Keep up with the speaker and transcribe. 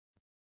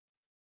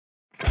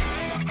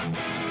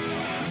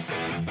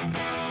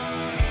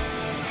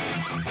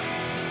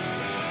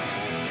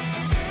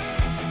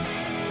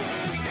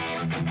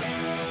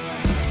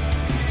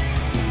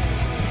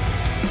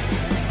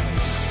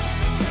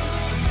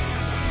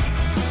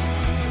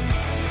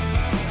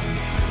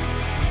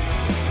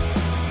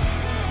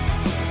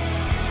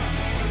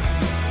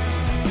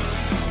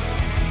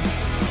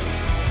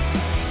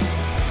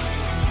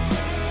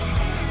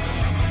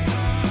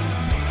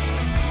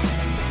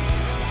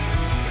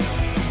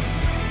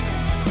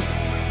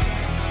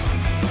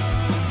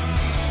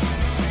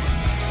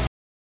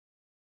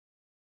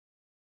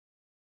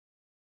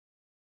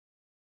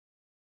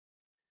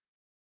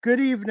Good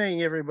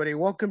evening, everybody.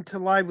 Welcome to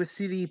Live with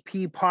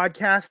CDP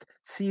podcast,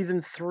 season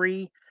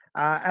 3,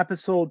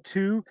 episode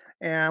 2.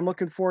 And I'm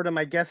looking forward to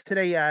my guest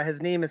today.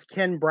 His name is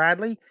Ken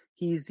Bradley.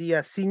 He's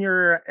the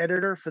senior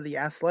editor for the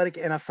Athletic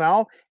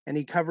NFL, and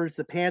he covers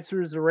the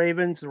Panthers, the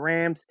Ravens, the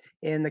Rams,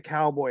 and the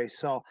Cowboys.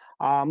 So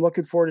I'm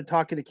looking forward to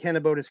talking to Ken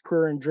about his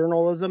career in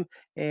journalism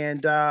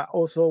and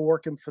also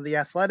working for the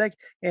Athletic,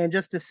 and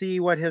just to see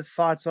what his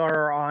thoughts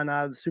are on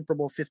the Super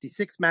Bowl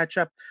 56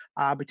 matchup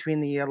between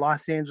the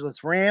Los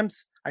Angeles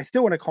Rams. I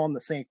still want to call them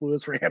the St.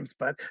 Louis Rams,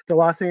 but the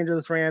Los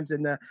Angeles Rams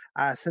and the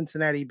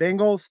Cincinnati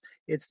Bengals.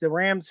 It's the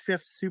Rams'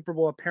 5th Super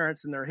Bowl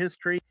appearance in their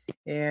history.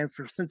 And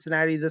for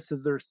Cincinnati, this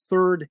is their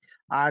 3rd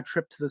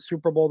trip to the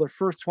Super Bowl. Their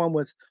first one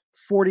was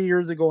 40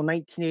 years ago,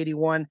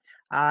 1981,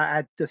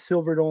 at the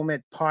Silverdome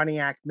at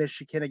Pontiac,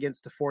 Michigan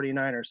against the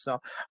 49ers. So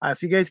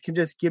if you guys can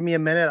just give me a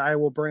minute, I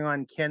will bring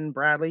on Ken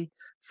Bradley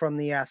from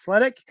The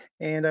Athletic,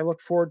 and I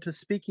look forward to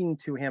speaking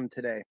to him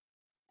today.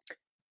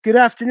 Good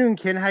afternoon,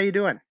 Ken. How you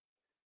doing?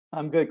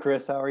 I'm good,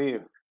 Chris. How are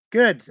you?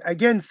 Good.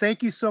 Again,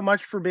 thank you so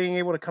much for being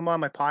able to come on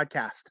my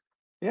podcast.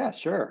 Yeah,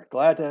 sure.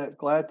 Glad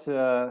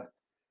to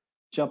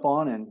jump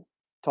on and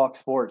talk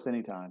sports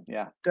anytime.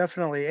 Yeah,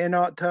 definitely. And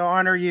to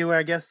honor you,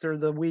 I guess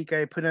there's the week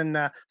I put in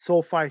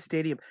SoFi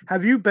Stadium.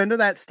 Have you been to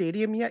that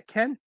stadium yet,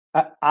 Ken?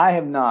 I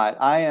have not.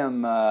 I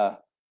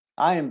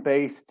am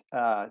based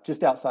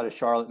just outside of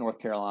Charlotte, North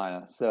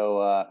Carolina.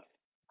 So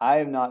I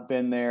have not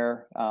been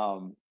there.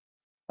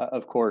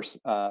 Of course,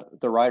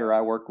 the writer I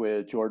work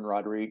with, Jordan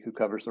Rodriguez, who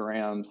covers the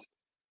Rams,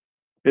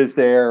 is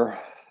there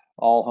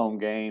all home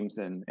games,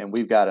 and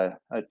we've got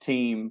a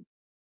team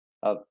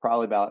of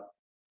probably about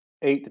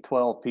 8 to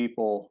 12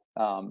 people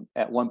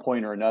at one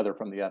point or another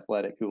from the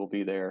Athletic who will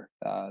be there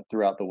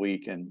throughout the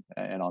week and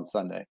on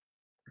Sunday.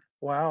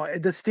 Wow,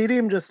 the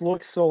stadium just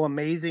looks so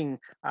amazing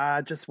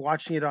just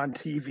watching it on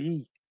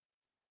TV.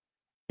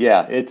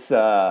 Yeah, it's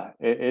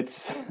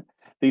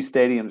these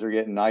stadiums are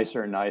getting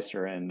nicer and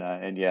nicer,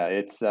 and yeah,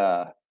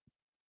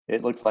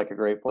 it looks like a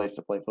great place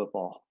to play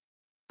football.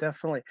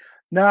 Definitely.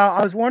 Now,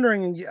 I was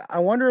wondering, I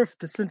wonder if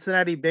the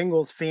Cincinnati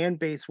Bengals fan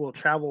base will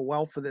travel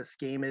well for this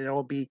game and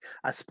it'll be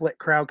a split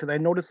crowd, because I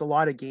noticed a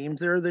lot of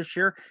games there this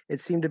year. It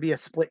seemed to be a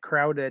split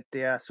crowd at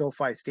the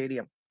SoFi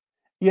Stadium.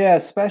 Yeah,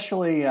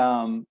 especially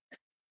the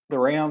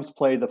Rams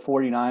played the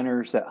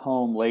 49ers at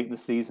home late in the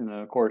season,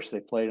 and of course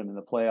they played them in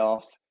the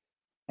playoffs.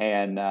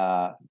 And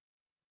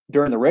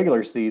during the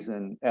regular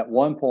season, at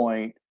one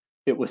point,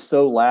 it was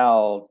so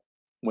loud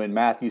when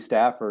Matthew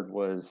Stafford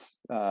was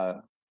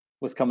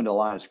coming to the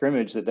line of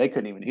scrimmage that they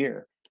couldn't even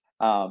hear.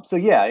 So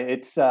yeah,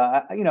 it's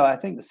I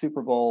think the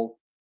Super Bowl.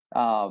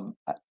 One,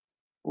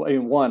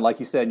 like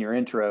you said in your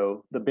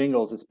intro, the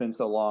Bengals. It's been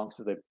so long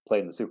since they've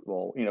played in the Super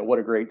Bowl. What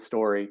a great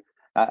story.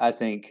 I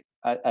think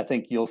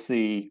you'll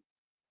see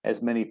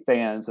as many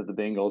fans of the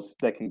Bengals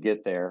that can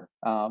get there.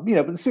 But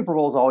the Super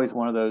Bowl is always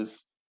one of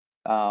those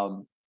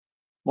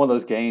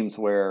games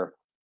where,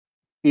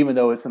 even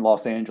though it's in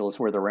Los Angeles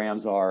where the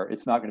Rams are,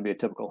 it's not going to be a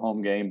typical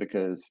home game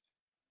because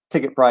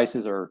ticket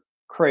prices are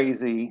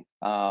crazy.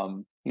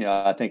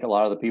 I think a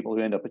lot of the people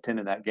who end up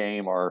attending that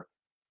game are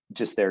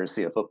just there to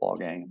see a football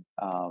game.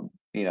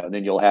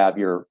 Then you'll have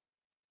your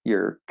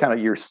kind of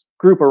your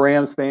group of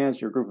Rams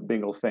fans, your group of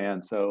Bengals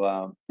fans.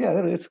 So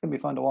it's going to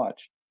be fun to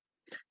watch.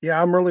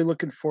 Yeah, I'm really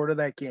looking forward to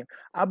that game.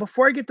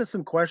 Before I get to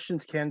some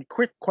questions, Ken,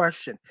 quick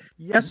question.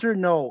 Yes or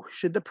no,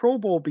 should the Pro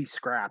Bowl be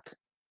scrapped?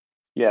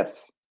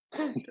 Yes.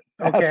 Okay,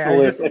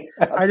 Absolutely.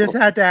 I just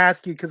had to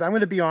ask you because I'm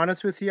going to be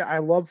honest with you. I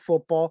love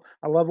football.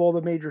 I love all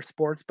the major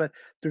sports, but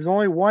there's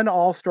only one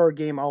All-Star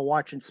game I'll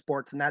watch in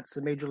sports, and that's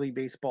the Major League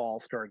Baseball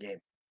All-Star game.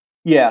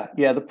 Yeah.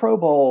 The Pro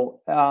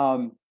Bowl,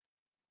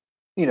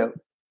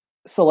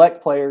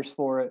 select players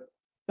for it.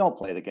 Don't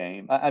play the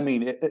game. I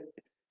mean,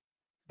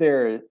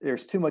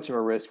 there's too much of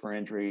a risk for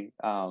injury.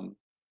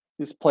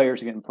 These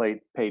players are getting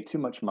paid too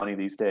much money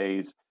these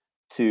days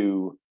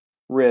to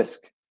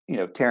risk,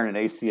 tearing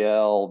an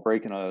ACL,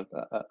 breaking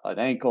an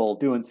ankle,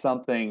 doing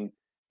something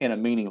in a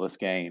meaningless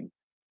game,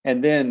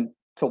 and then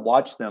to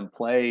watch them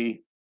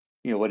play,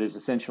 what is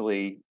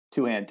essentially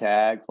two-hand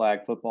tag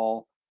flag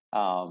football.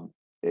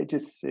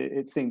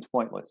 It seems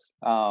pointless.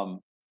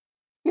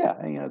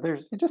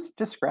 There's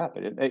just scrap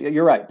it.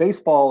 You're right.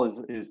 Baseball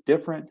is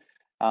different.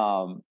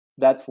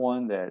 That's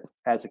one that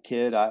as a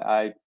kid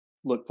I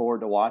look forward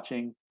to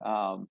watching.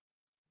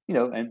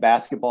 And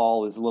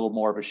basketball is a little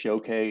more of a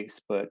showcase,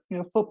 but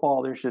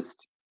football, there's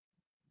just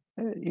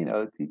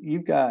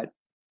you've got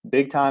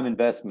big time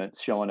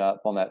investments showing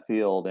up on that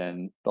field,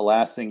 and the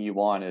last thing you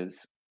want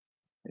is,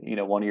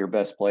 one of your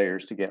best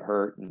players to get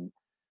hurt and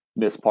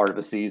miss part of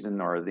a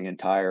season or the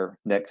entire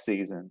next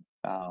season.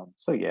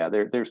 So yeah,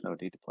 there's no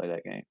need to play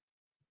that game.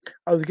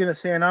 I was gonna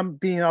say, and I'm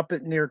being up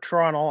at near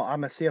Toronto.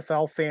 I'm a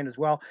CFL fan as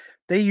well.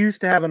 They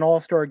used to have an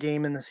All-Star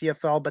game in the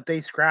CFL, but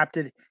they scrapped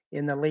it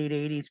in the late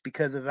 '80s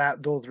because of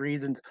those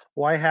reasons.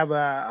 Why have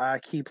a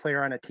key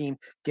player on a team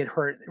get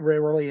hurt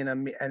really in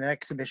an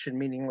exhibition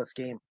meaningless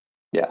game?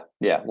 Yeah,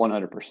 yeah,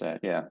 100%.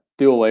 Yeah,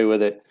 do away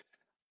with it.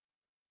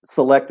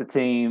 Select a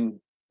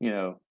team. You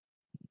know,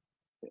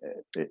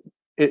 it,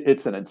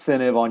 it's an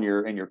incentive on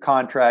your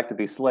contract to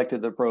be selected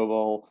to the Pro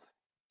Bowl.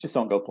 Just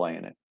don't go play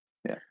in it.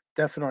 Yeah.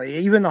 Definitely.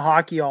 Even the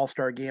hockey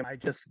All-Star game, I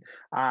just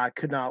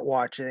could not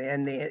watch it.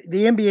 And the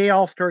NBA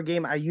All-Star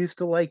game I used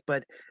to like,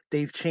 but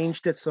they've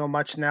changed it so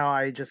much now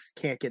I just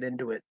can't get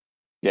into it.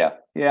 Yeah,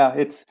 yeah,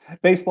 it's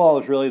baseball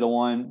is really the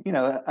one.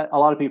 A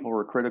lot of people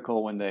were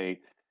critical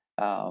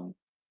um,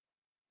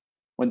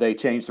 when they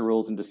changed the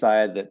rules and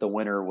decided that the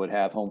winner would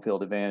have home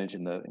field advantage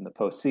in the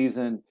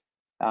postseason.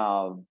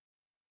 Um,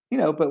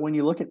 but when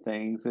you look at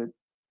things,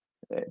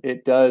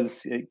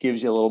 it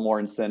gives you a little more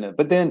incentive.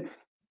 But then,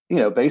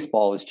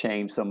 baseball has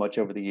changed so much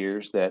over the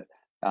years that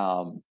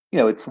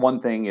it's one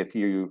thing if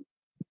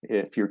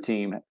your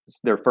team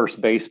their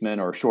first baseman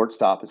or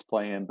shortstop is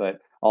playing, but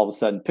all of a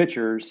sudden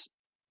pitchers,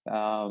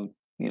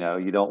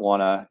 you don't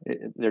want to.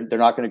 They're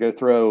not going to go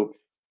throw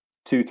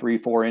 2, 3,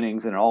 4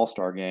 innings in an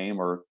all-star game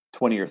or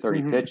 20 or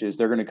 30 Hmm. pitches.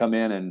 They're going to come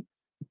in and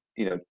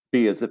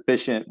be as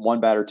efficient,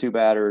 one batter, two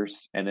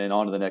batters, and then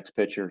on to the next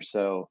pitcher.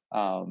 So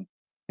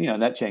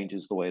and that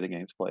changes the way the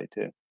game's played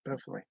too.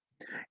 Definitely.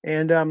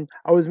 And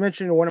I was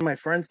mentioning to one of my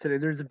friends today,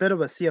 there's a bit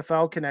of a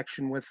CFL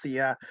connection with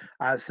the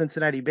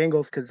Cincinnati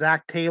Bengals because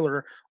Zach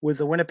Taylor was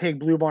the Winnipeg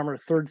Blue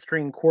Bombers third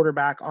string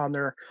quarterback on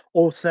their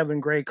 '07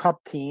 Grey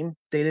Cup team.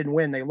 They didn't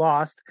win, they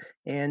lost.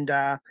 And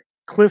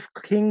Cliff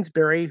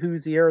Kingsbury,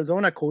 who's the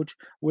Arizona coach,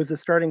 was the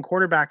starting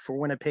quarterback for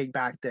Winnipeg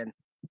back then.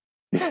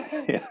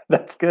 Yeah,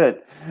 that's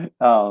good.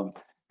 Um,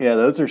 yeah,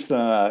 those are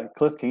some.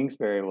 Cliff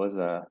Kingsbury was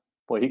a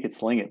boy. He could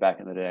sling it back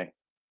in the day.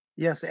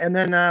 Yes, and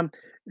then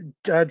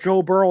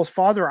Joe Burrow's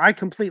father, I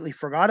completely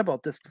forgot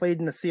about this, played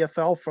in the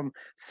CFL from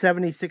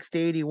 '76 to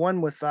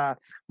 '81 with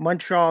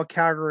Montreal,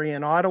 Calgary,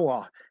 and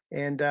Ottawa.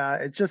 And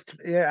I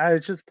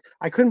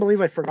couldn't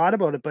believe I forgot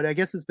about it. But I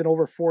guess it's been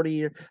over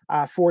 40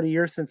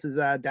 years since his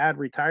dad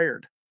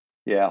retired.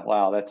 Yeah,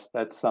 wow,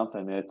 that's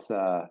something. It's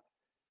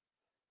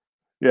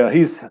yeah,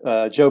 he's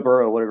Joe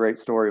Burrow. What a great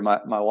story.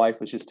 My wife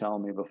was just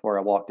telling me before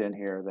I walked in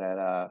here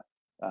that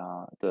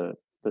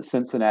the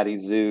Cincinnati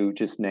Zoo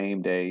just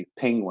named a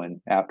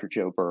penguin after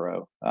Joe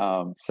Burrow.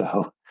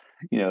 So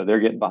they're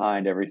getting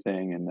behind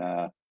everything, and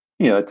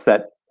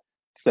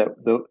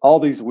all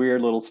these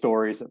weird little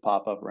stories that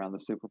pop up around the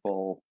Super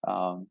Bowl.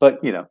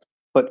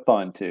 But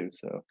fun too.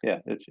 So yeah,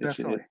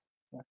 Definitely.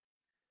 it's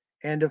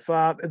And if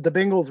the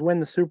Bengals win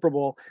the Super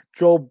Bowl,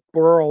 Joe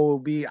Burrow will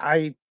be,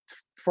 as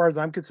far as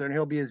I'm concerned,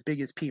 he'll be as big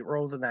as Pete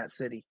Rose in that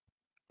city.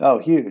 oh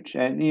huge,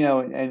 and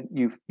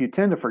you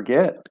tend to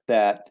forget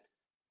that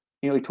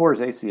he tore his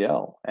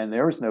ACL, and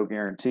there was no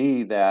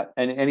guarantee that,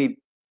 and he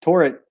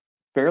tore it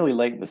fairly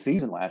late in the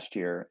season last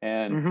year,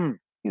 and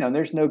Hmm.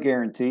 there's no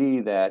guarantee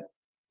that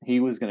he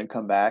was going to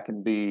come back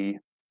and be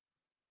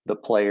the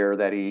player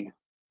that he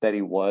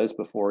was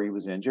before he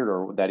was injured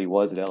or that he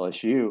was at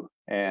LSU,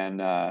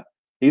 and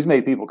he's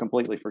made people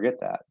completely forget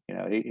that.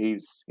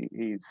 He's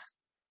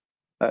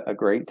a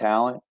great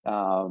talent.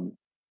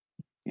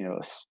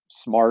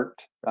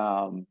 Smart,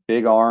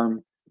 big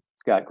arm.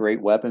 He's got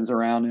great weapons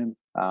around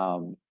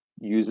him.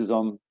 Uses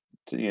them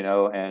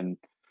and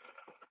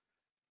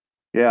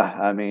yeah,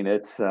 I mean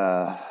it's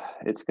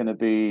going to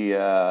be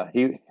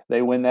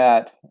they win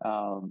that.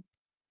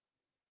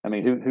 I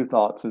mean, who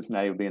thought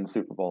Cincinnati would be in the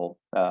Super Bowl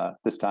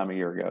this time a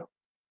year ago?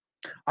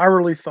 I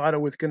really thought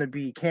it was going to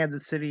be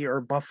Kansas City or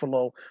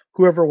Buffalo.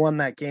 Whoever won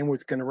that game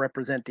was going to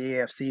represent the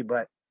AFC.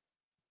 But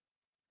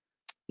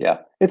Yeah,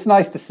 it's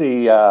nice to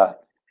see.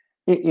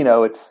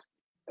 It's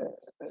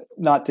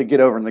not to get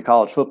over in the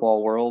college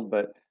football world,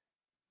 but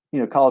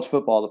college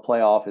football, the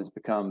playoff has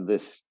become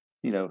this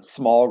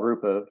small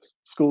group of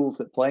schools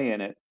that play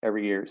in it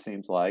every year. It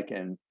seems like,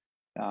 and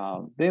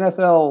the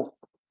NFL,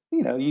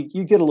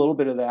 you get a little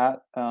bit of that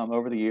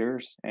over the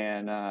years,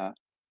 and I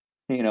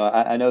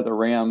know the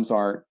Rams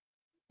aren't,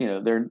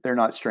 they're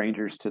not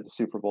strangers to the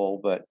Super Bowl,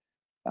 but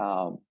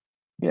um,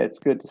 yeah, it's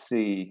good to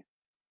see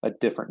a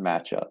different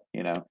matchup.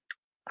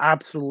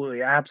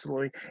 absolutely,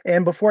 absolutely.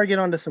 And before I get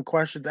on to some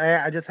questions,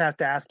 I just have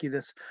to ask you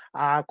this: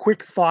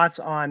 quick thoughts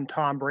on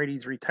Tom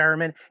Brady's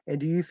retirement, and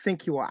do you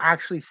think he will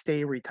actually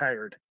stay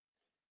retired?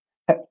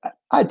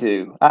 I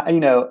do.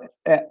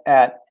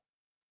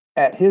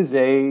 At his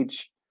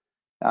age,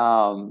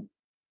 um,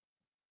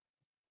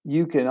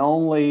 you can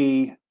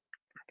only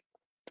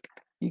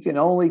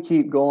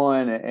keep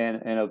going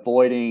and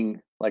avoiding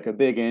like a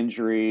big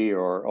injury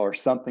or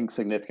something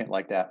significant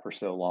like that for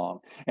so long.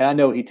 And I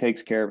know he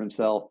takes care of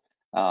himself.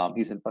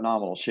 He's in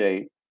phenomenal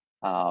shape.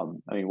 I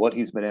mean, what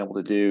he's been able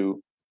to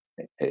do,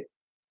 it,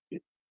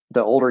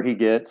 the older he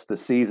gets, the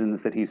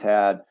seasons that he's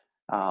had,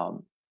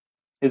 um,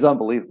 is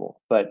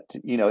unbelievable. But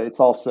it's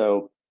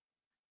also,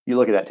 you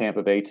look at that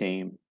Tampa Bay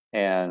team,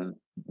 and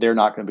they're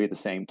not going to be the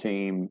same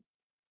team.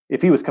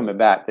 If he was coming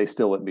back, they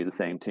still wouldn't be the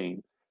same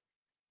team.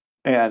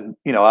 And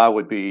I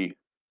would be,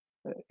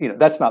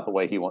 that's not the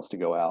way he wants to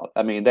go out.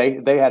 I mean,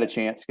 they had a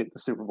chance to get the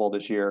Super Bowl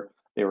this year.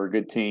 They were a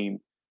good team.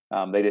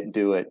 They didn't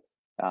do it.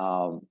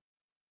 Um,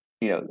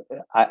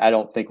 I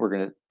don't think we're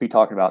going to be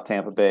talking about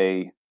Tampa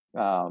Bay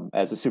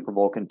as a Super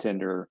Bowl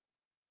contender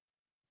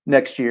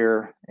next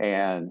year.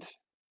 And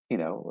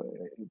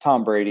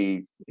Tom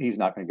Brady, he's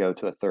not going to go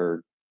to a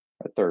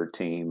third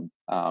team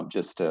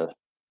just to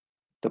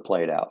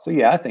play it out. So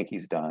yeah, I think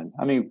he's done.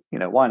 I mean,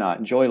 why not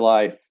enjoy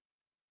life?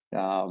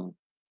 Um,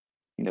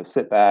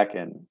 sit back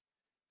and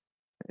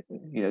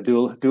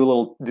do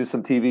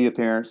some TV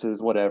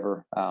appearances,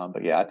 whatever.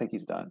 But yeah, I think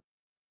he's done.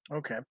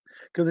 Okay,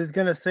 because I was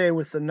gonna say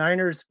with the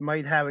Niners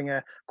might having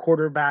a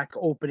quarterback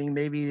opening,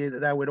 maybe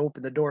that would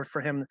open the door for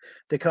him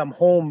to come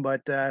home.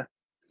 But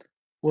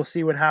we'll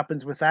see what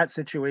happens with that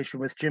situation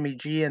with Jimmy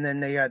G, and then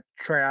they got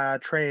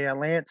Trey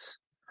Lance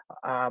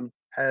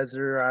as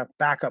their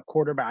backup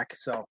quarterback.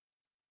 So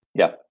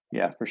Yeah,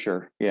 yeah, for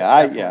sure.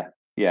 definitely.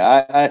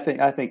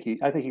 I think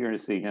you're going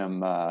to see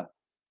him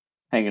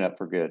hanging up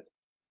for good.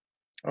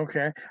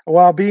 Okay.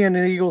 Well, being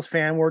an Eagles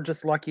fan, we're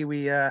just lucky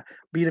we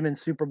beat them in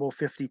Super Bowl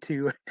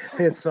 52.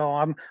 So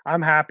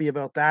I'm happy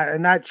about that.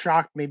 And that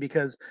shocked me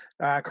because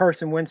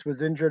Carson Wentz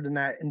was injured in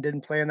that and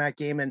didn't play in that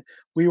game, and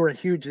we were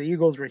huge. The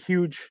Eagles were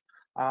huge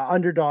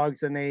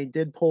underdogs, and they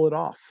did pull it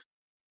off.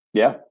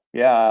 Yeah,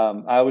 yeah.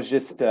 I was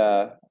just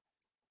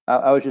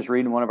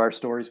reading one of our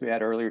stories we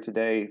had earlier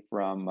today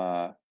from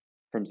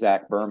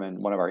Zach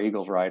Berman, one of our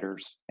Eagles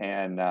writers,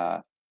 and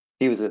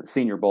he was at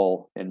Senior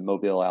Bowl in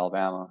Mobile,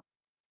 Alabama,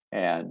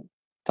 and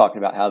talking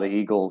about how the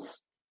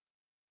Eagles,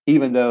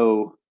 even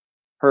though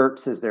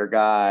Hurts is their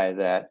guy,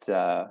 that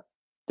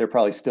they're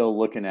probably still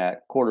looking at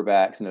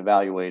quarterbacks and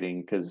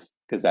evaluating because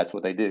that's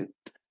what they do,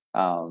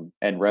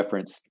 and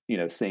referenced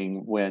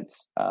seeing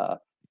Wentz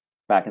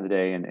back in the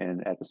day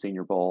and at the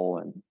Senior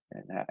Bowl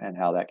and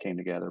how that came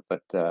together.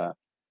 But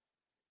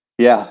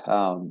yeah,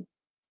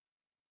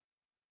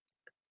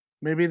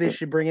 Maybe they yeah,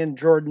 should bring in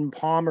Jordan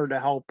Palmer to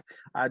help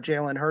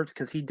Jalen Hurts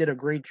because he did a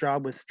great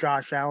job with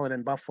Josh Allen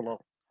in Buffalo.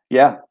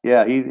 yeah,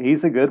 yeah.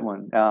 He's a good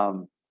one. I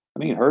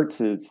mean,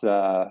 Hurts is.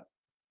 A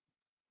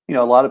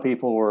lot of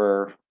people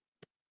were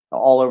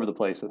all over the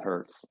place with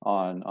Hurts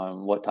on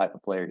what type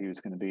of player he was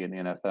going to be in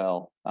the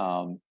NFL.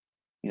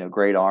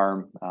 Great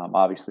arm,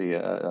 obviously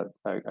a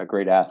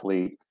great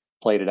athlete.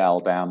 Played at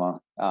Alabama,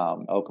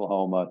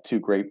 Oklahoma, two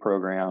great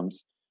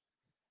programs.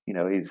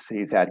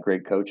 He's had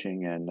great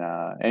coaching, and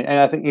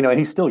I think and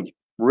he's still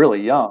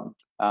really young.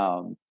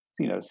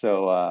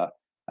 So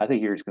I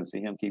think you're just going to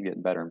see him keep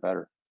getting better and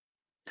better.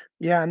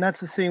 Yeah, and that's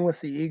the same with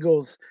the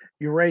Eagles.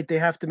 You're right; they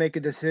have to make a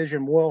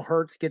decision. Will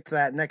Hurts get to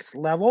that next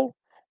level,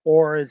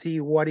 or is he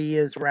what he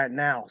is right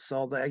now?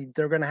 So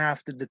they're going to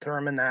have to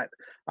determine that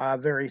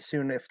very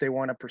soon if they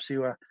want to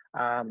pursue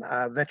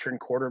a veteran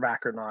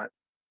quarterback or not.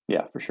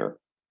 Yeah, for sure.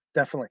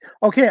 Definitely.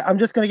 Okay, I'm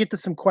just going to get to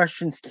some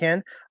questions,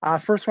 Ken.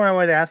 First one I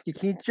wanted to ask you: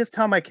 can you just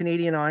tell my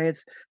Canadian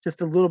audience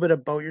just a little bit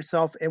about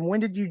yourself, and when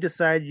did you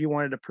decide you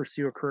wanted to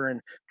pursue a career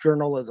in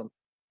journalism?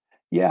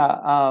 Yeah,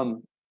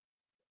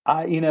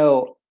 I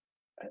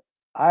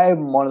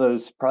I'm one of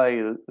those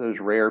probably those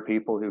rare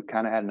people who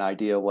kind of had an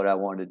idea what I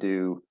wanted to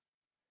do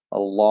a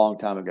long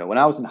time ago. When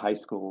I was in high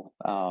school,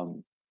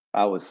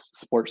 I was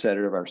sports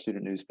editor of our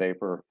student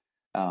newspaper.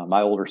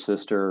 My older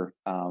sister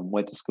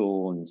went to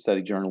school and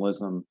studied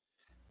journalism,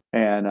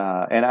 and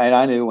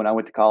I knew when I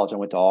went to college, I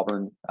went to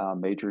Auburn,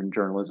 majored in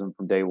journalism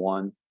from day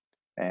one,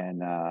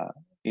 and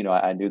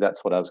I knew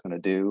that's what I was going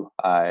to do.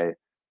 I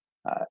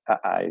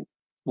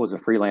was a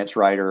freelance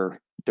writer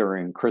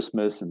during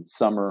Christmas and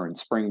summer and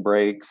spring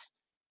breaks.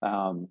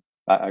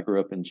 I grew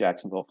up in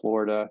Jacksonville,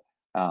 Florida,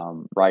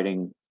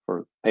 writing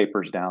for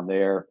papers down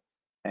there,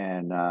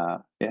 and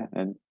yeah,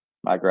 and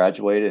I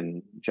graduated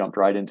and jumped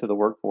right into the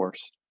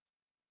workforce.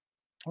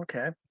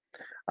 Okay.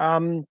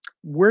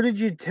 Where did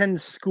you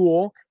attend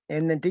school?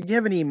 And then did you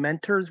have any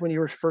mentors when you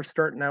were first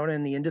starting out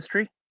in the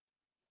industry?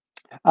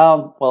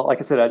 Well, like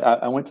I said,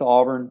 I went to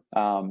Auburn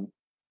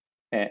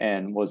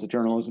and was a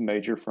journalism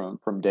major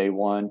from day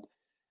one.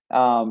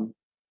 Um,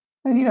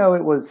 and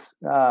it was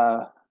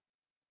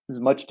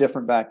much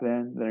different back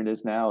then than it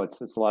is now.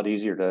 It's a lot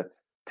easier to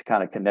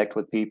kind of connect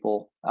with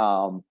people.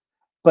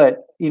 But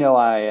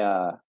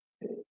I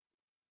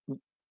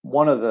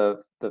one of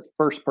the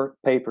first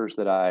papers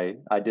that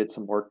I did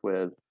some work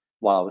with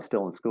while I was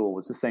still in school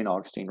was the St.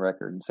 Augustine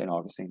Record in St.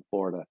 Augustine,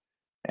 Florida,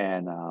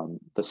 and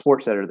the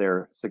sports editor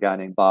there is a guy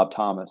named Bob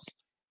Thomas.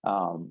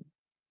 Um,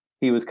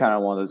 he was kind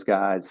of one of those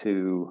guys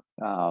who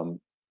kind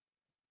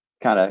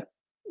of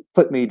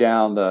put me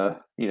down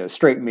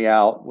straightened me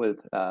out with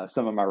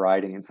some of my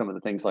writing and some of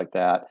the things like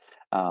that.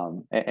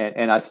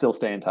 And I still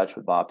stay in touch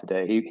with Bob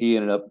today. He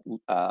ended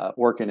up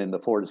working in the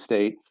Florida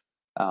State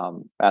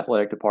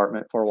athletic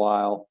department for a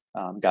while.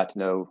 Got to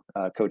know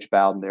Coach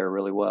Bowden there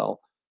really well.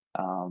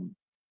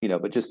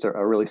 But just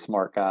a really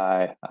smart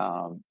guy,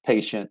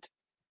 patient,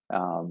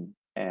 and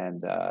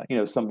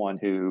someone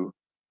who,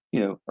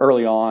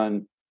 early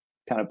on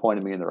kind of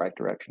pointed me in the right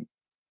direction.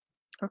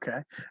 Okay,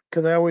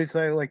 because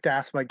I like to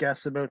ask my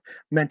guests about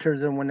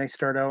mentors and when they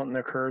start out in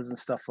their careers and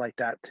stuff like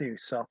that too.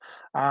 So,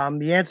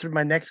 you answered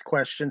my next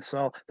question.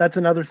 So that's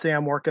another thing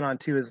I'm working on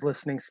too is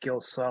listening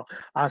skills. So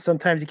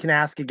sometimes you can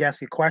ask a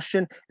guest a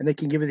question and they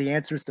can give you the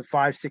answers to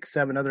five, six,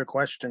 seven other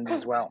questions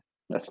as well.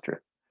 That's true.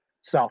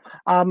 So,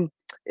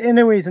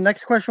 anyways, the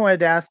next question I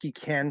wanted to ask you,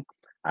 Ken,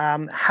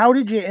 how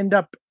did you end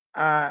up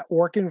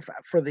working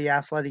for the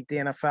Athletic, the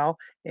NFL,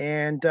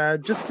 and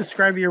just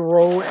describe your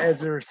role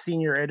as a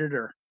senior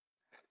editor?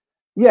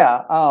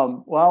 Yeah.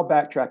 Well, I'll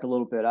backtrack a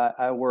little bit.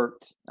 I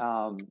worked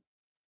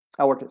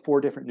at four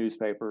different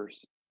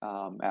newspapers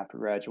after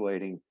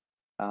graduating.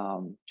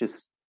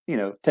 Just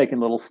taking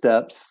little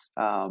steps.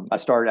 I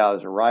started out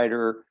as a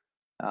writer,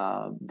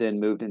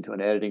 then moved into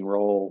an editing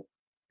role,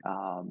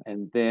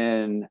 and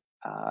then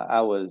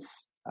I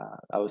was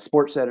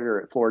sports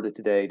editor at Florida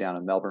Today down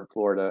in Melbourne,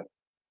 Florida,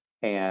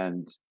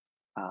 and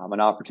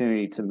an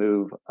opportunity to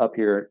move up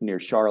here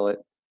near Charlotte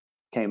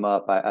came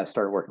up. I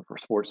started working for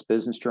Sports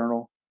Business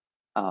Journal,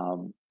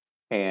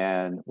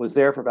 and was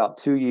there for about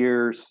 2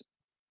 years.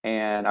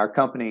 And our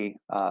company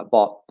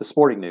bought the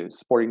Sporting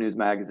News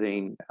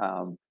magazine,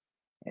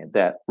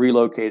 that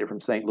relocated from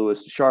St.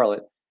 Louis to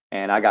Charlotte,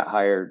 and I got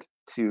hired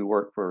to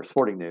work for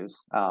Sporting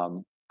News.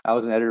 I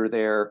was an editor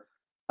there.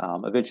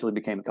 Eventually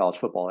became a college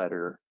football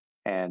editor,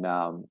 and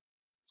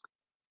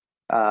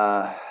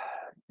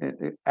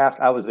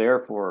after I was there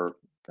for,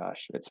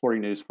 at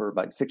Sporting News for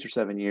about 6 or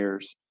 7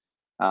 years,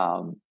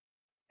 and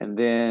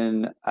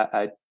then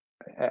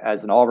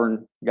as an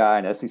Auburn guy,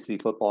 an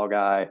SEC football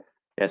guy,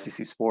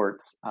 SEC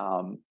sports,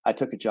 I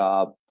took a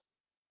job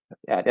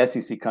at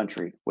SEC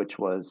Country, which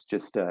was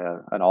just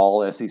an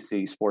all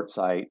SEC sports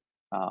site,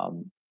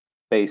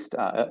 based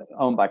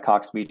owned by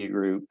Cox Media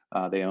Group.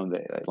 They own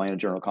the Atlanta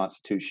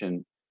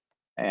Journal-Constitution,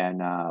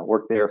 and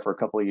worked there for a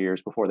couple of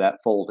years before that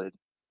folded.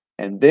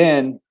 And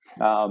then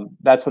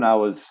that's when I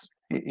was,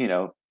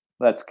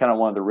 that's kind of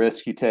one of the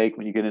risks you take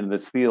when you get into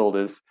this field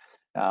is,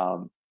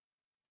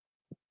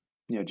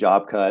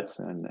 job cuts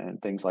and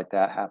things like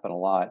that happen a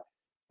lot.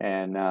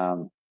 And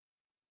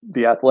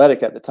the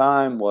Athletic at the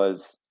time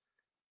was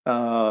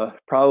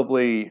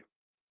probably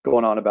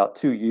going on about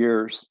 2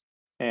 years,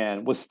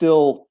 and was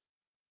still,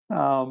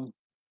 hadn't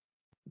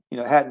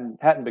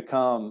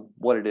become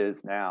what it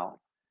is now.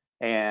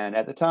 And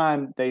at the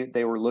time,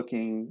 they were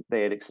looking.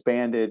 They had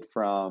expanded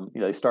from,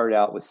 they started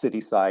out with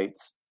city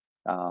sites,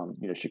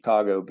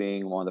 Chicago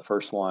being one of the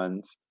first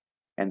ones,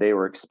 and they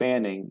were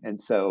expanding. And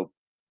so,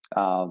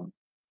 a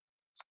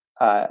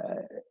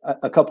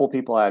couple of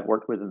people I had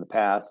worked with in the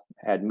past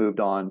had moved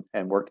on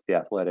and worked at the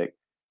Athletic.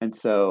 And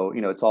so,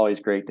 it's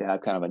always great to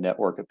have kind of a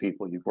network of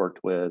people you've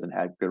worked with and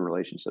had good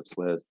relationships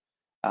with.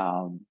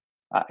 I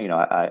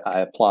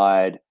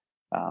applied,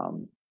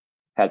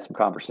 had some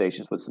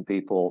conversations with some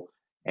people,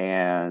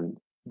 and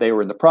they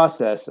were in the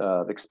process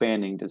of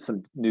expanding to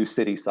some new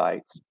city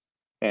sites.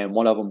 And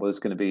one of them was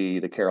going to be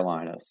the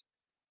Carolinas.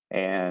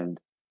 And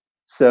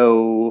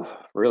so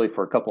really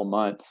for a couple of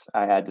months,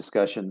 I had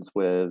discussions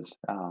with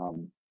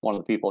one of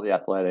the people at the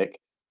Athletic,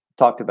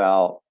 talked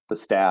about the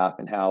staff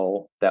and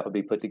how that would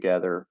be put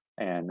together.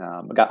 And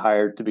I got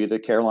hired to be the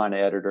Carolina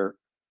editor.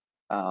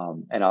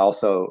 And I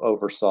also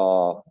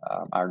oversaw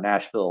our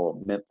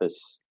Nashville,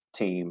 Memphis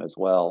team as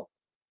well.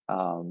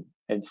 And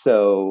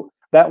so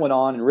that went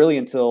on, and really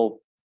until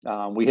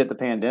we hit the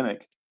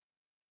pandemic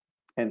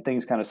and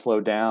things kind of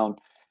slowed down.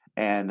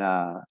 And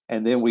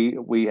then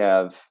we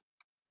have,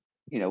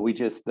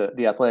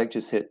 the Athletic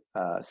just hit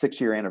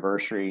 6-year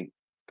anniversary,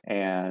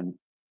 and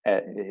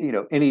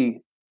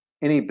any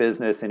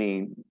business,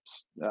 any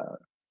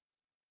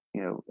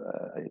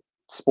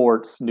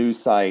sports news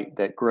site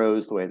that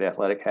grows the way the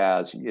Athletic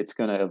has, it's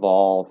going to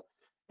evolve.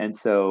 And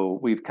so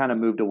we've kind of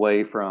moved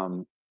away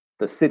from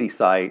the city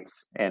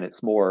sites, and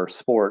it's more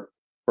sport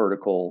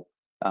vertical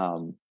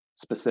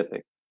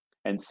specific.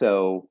 And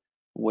so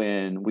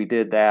when we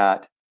did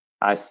that,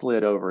 I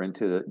slid over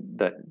into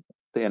the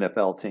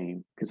NFL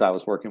team because I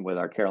was working with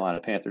our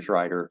Carolina Panthers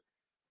writer,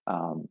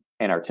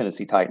 and our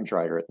Tennessee Titans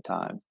writer at the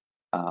time,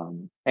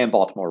 and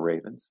Baltimore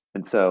Ravens.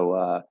 And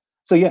so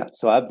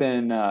I've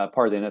been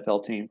part of the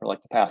NFL team for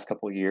like the past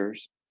couple of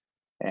years,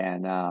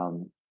 and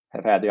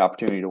have had the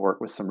opportunity to work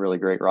with some really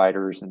great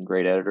writers and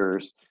great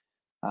editors.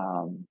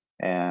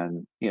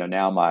 And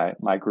now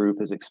my group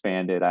has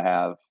expanded. I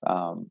have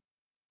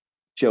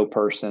Joe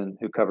Person,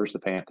 who covers the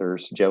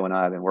Panthers. Joe and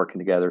I have been working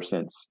together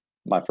since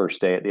my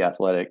first day at the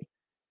Athletic.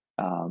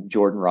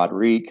 Jordan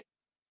Rodrigue,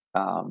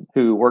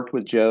 who worked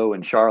with Joe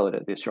in Charlotte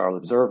at the Charlotte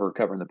Observer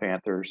covering the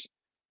Panthers.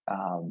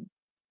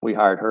 We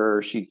hired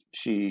her.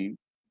 She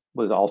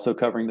was also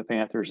covering the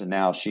Panthers, and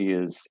now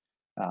she's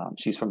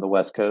from the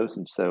West Coast,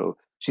 and so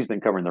she's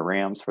been covering the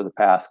Rams for the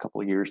past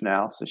couple of years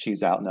now. So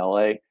she's out in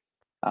LA.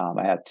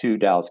 I have 2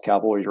 Dallas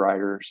Cowboys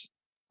writers,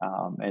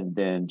 and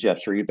then Jeff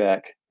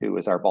Zrebeck, who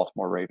is our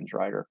Baltimore Ravens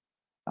writer.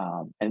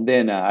 And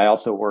then I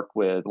also work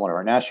with one of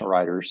our national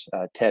writers,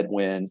 Ted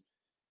Wynn,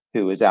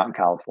 who is out in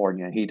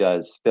California. He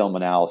does film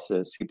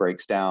analysis. He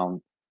breaks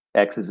down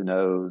X's and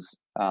O's,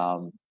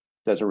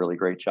 does a really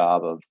great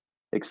job of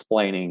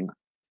explaining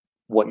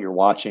what you're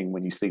watching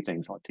when you see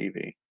things on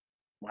TV.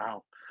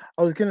 Wow.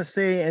 I was gonna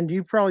say, and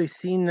you've probably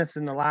seen this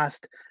in the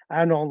last, I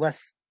don't know,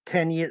 less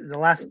 10 years, the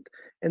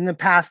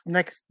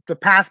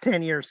past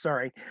 10 years,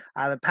 sorry,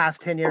 the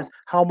past 10 years,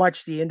 how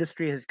much the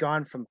industry has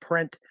gone from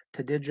print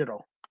to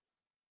digital.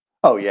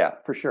 Oh yeah,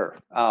 for sure.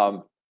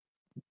 I'm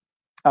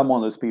one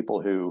of those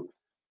people who,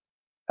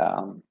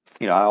 I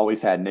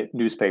always had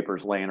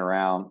newspapers laying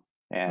around,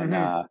 and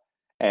Hmm.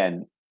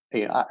 and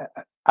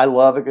I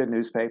love a good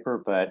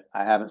newspaper, but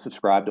I haven't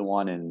subscribed to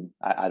one in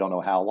I don't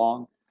know how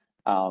long.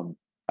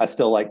 I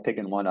still like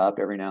picking one up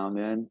every now and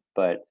then,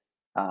 but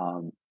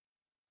um,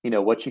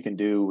 what you can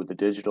do with the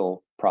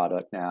digital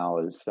product now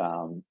is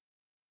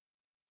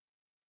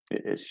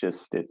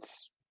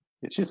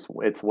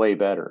it's way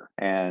better.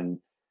 And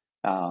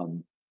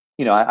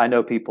I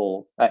know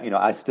people.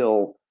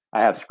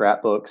 I have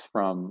scrapbooks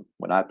from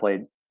when I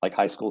played like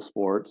high school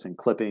sports and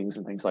clippings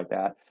and things like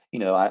that.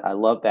 I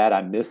love that.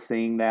 I miss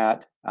seeing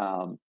that.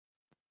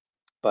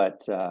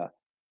 But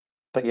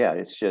yeah,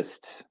 it's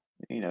just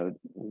you know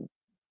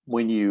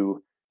when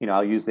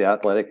I'll use the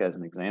Athletic as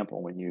an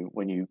example.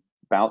 When you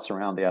bounce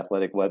around the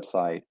Athletic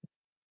website,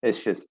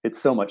 it's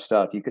so much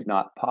stuff you could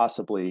not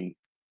possibly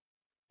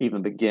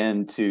even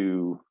begin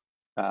to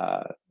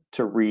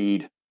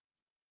read,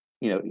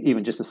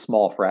 even just a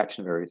small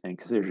fraction of everything,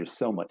 because there's just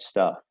so much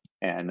stuff,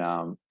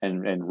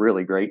 and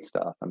really great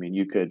stuff. I mean,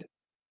 you could,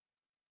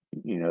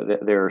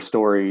 there are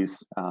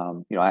stories,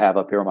 I have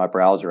up here on my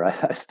browser.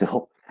 I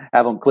still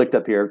have them clicked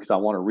up here because I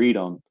want to read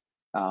them,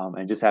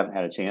 and just haven't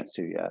had a chance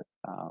to yet.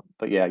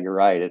 But yeah, you're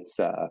right. It's,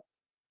 the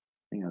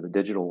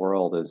digital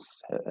world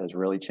has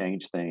really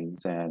changed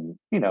things. And,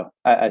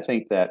 I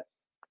think that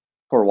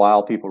for a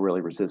while people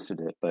really resisted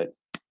it, but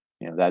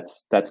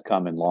that's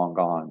come and long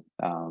gone.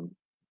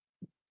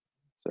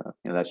 So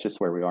that's just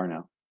where we are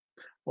now.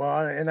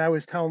 Well, and I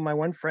was telling my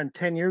one friend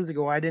 10 years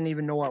ago, I didn't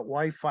even know what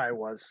Wi-Fi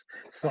was.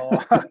 So,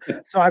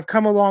 so I've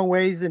come a long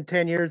ways in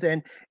 10 years.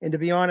 And to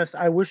be honest,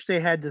 I wish they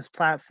had this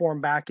platform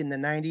back in the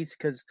 90s,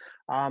 because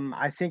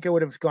I think I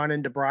would have gone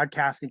into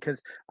broadcasting,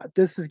 because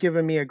this has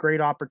given me a great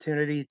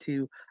opportunity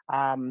to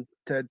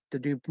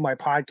do my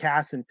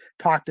podcast and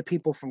talk to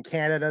people from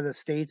Canada, the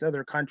States,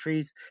 other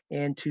countries,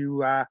 and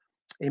to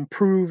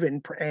improve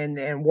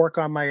and work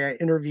on my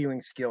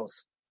interviewing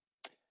skills.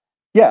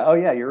 Yeah. Oh,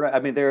 yeah. You're right. I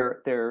mean,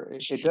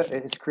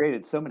 it's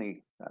created so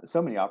many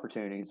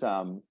opportunities.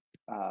 Uh,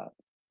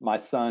 my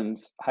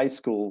son's high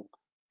school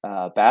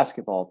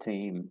basketball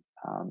team,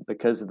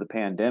 because of the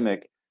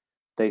pandemic,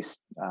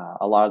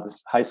 a lot of the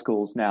high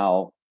schools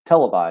now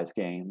televise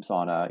games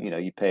on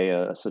you pay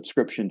a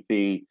subscription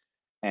fee,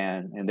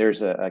 and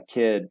there's a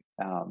kid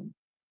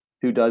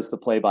who does the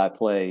play by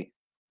play.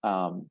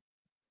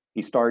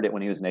 He started it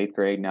when he was in eighth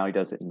grade. Now he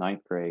does it in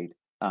ninth grade,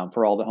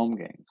 for all the home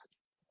games.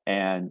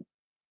 And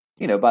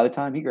by the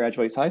time he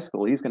graduates high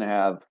school, he's going to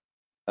have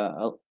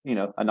a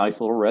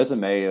nice little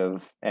resume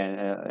of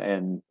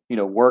and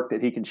work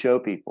that he can show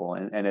people,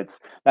 and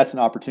that's an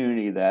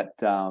opportunity that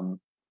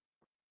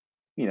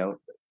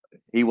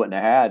he wouldn't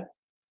have had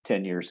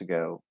 10 years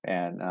ago.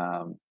 And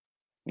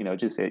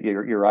just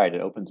you're right,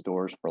 it opens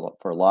doors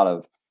for a lot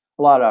of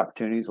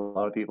opportunities, a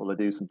lot of people to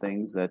do some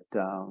things that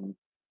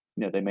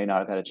they may not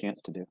have had a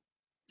chance to do.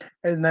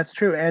 And that's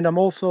true. And I'm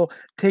also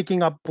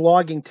taking up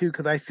blogging too,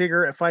 because I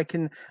figure if I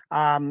can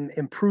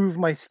improve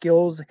my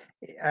skills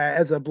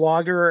as a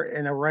blogger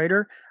and a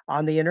writer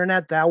on the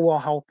internet, that will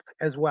help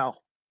as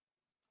well.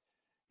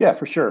 Yeah,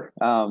 for sure.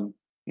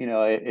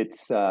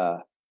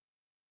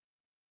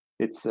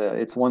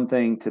 It's one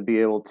thing to be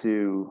able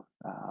to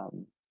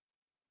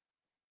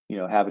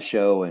have a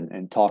show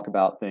and talk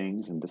about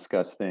things and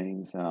discuss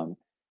things.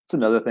 It's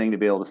another thing to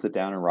be able to sit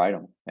down and write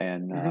them,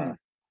 Hmm.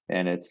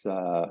 and it's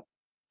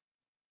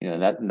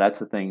that's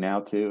the thing now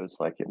too. It's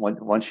like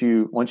once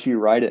you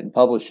write it and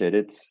publish it,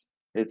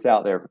 it's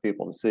out there for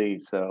people to see.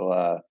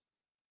 So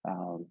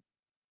um,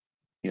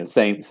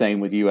 same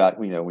with you out.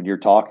 When you're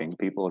talking,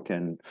 people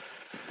can,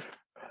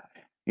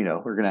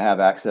 we're going to have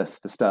access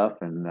to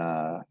stuff, and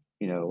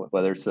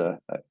whether it's a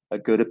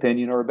good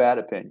opinion or a bad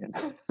opinion.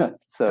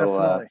 So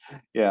Definitely.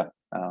 yeah.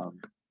 Um,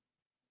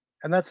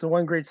 And that's the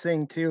one great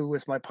thing too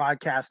with my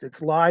podcast.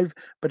 It's live,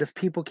 but if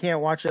people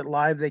can't watch it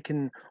live, they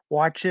can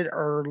watch it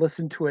or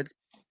listen to it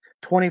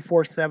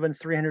 24/7,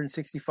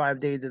 365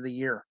 days of the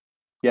year.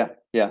 Yeah,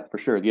 yeah, for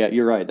sure. Yeah,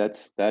 you're right.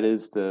 That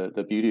is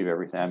the beauty of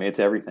everything. I mean, it's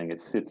everything.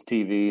 It's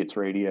TV, it's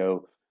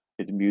radio,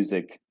 it's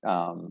music.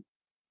 You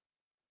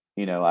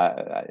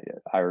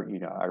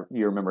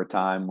remember a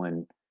time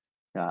when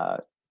uh,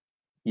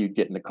 you'd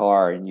get in the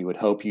car and you would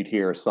hope you'd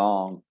hear a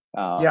song,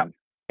 Yeah.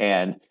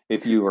 and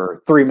if you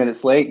were 3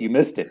 minutes late, you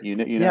missed it.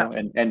 Yeah.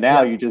 And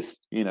now Yeah. you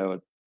just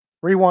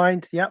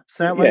Rewind. Yep.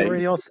 Satellite yeah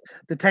radios,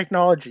 the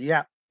technology.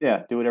 Yeah.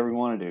 yeah do whatever you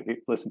want to do.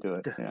 Listen to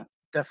it. D- Yeah.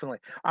 definitely.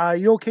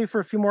 You okay for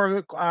a few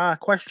more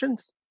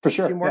questions? For A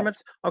few sure. more Yeah.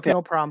 minutes? Okay, Yeah.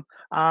 no problem.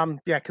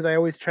 Yeah, because I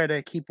always try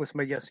to keep with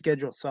my guest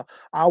schedule. So,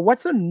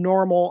 what's a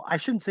normal? I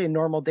shouldn't say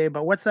normal day,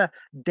 but what's a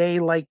day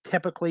like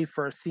typically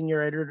for a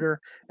senior editor,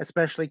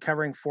 especially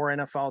covering four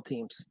NFL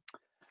teams?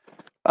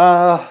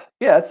 Yeah,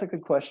 that's a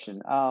good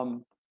question.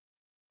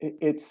 It,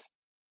 it's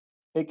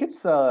it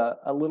gets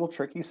a little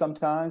tricky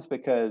sometimes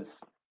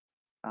because,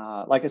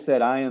 like I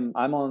said, I'm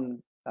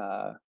on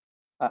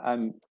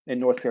I'm in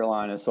North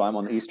Carolina, so I'm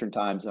on the Eastern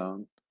time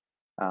zone.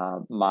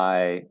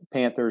 My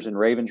Panthers and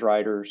Ravens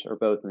writers are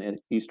both in the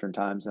Eastern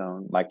time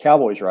zone. My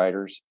Cowboys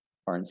writers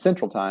are in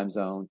Central time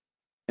zone,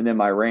 and then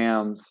my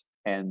Rams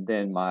and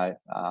then my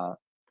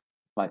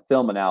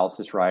film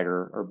analysis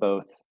writer are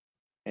both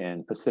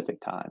in Pacific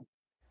time.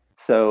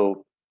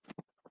 So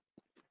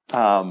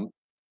um,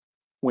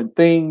 when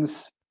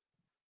things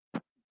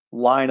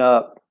line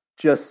up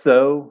just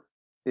so,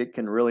 it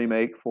can really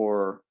make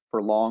for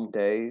long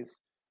days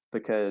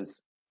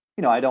because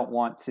I don't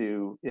want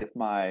to, if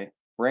my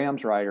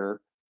Rams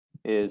writer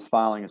is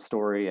filing a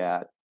story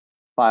at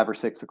 5 or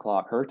 6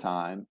 o'clock her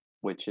time,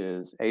 which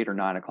is 8 or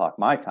 9 o'clock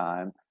my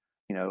time,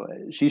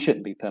 she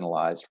shouldn't be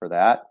penalized for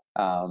that.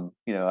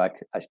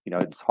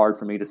 It's hard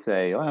for me to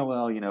say, oh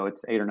well,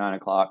 it's 8 or 9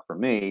 o'clock for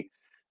me,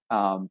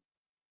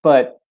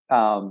 but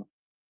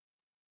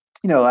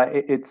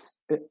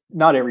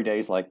not every day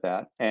is like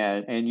that,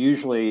 and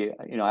usually,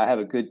 I have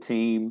a good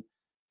team,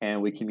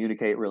 and we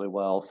communicate really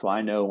well, so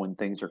I know when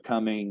things are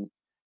coming,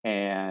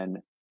 and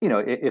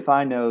if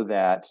I know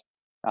that,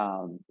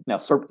 now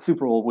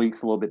Super Bowl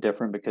week's a little bit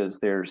different because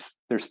there's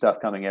stuff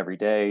coming every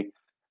day,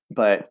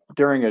 but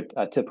during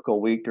a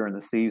typical week during the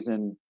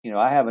season,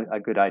 I have a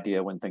good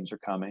idea when things are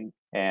coming,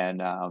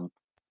 and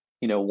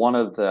one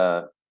of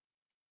the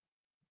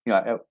you know,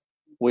 uh,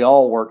 we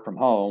all work from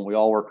home, we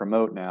all work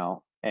remote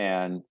now,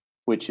 and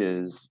which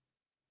is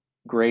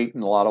great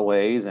in a lot of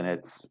ways, and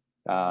it's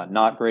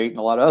not great in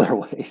a lot of other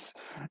ways,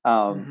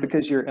 Hmm.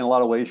 because you're in a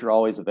lot of ways you're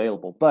always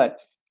available. But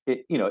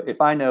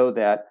if I know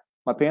that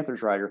my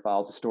Panthers writer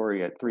files a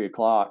story at 3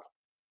 o'clock,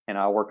 and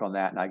I work on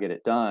that and I get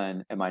it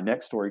done, and my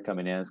next story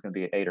coming in is going to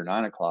be at 8 or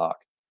 9 o'clock,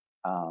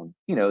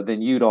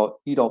 then you don't.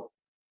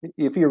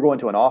 If you're going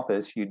to an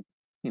office, you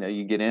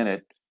get in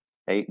at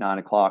 8, 9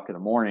 o'clock in the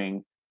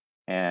morning,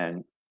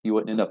 and you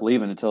wouldn't end up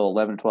leaving until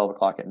 11, 12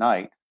 o'clock at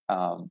night.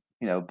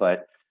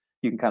 But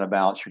you can kind of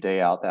balance your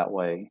day out that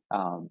way.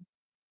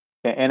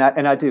 And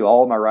I do.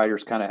 All of my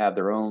writers kind of have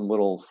their own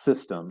little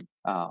system,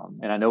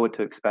 and I know what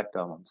to expect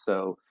of them.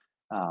 So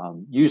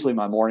usually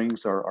my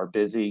mornings are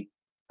busy.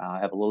 I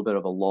have a little bit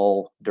of a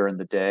lull during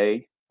the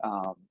day,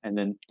 and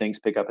then things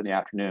pick up in the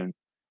afternoon.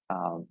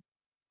 Um,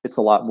 it's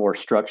a lot more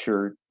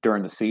structured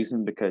during the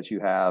season because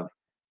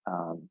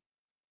um,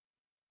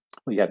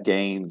 you have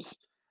games,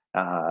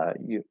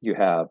 you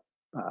have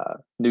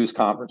news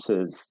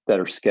conferences that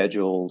are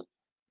scheduled.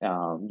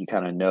 You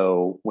kind of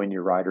know when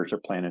your writers are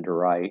planning to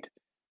write.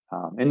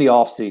 In the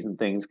off season,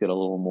 things get a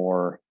little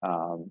more.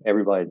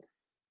 Everybody,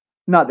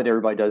 not that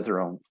everybody does their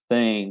own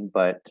thing,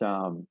 but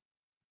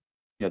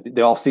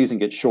the off season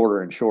gets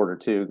shorter and shorter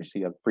too because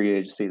you have free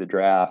agency, the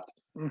draft.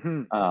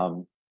 Hmm.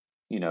 Um,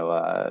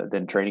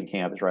 then training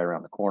camp is right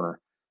around the corner,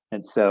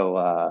 and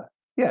so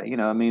yeah,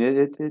 I mean,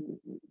 it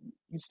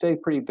you stay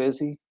pretty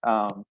busy.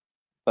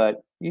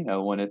 But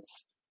when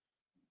it's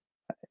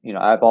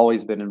I've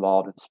always been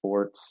involved in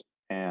sports,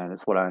 and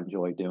it's what I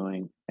enjoy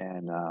doing.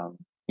 And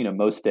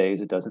most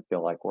days it doesn't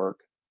feel like work,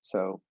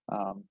 so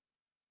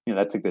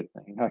that's a good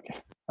thing.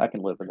 I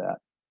can live with that.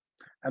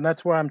 And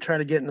that's why I'm trying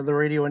to get into the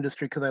radio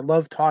industry because I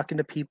love talking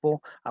to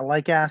people. I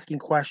like asking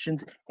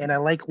questions and I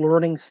like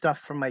learning stuff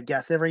from my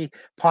guests. Every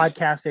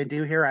podcast I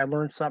do here, I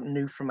learn something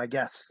new from my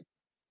guests.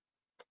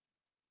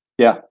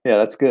 Yeah, yeah,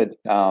 that's good.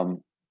 I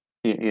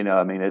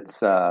mean,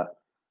 it's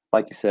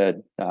like you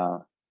said,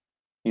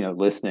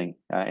 listening,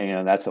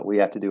 and that's what we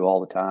have to do all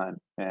the time.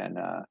 And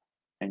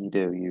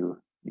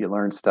you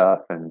learn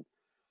stuff, and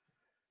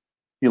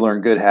you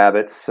learn good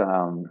habits.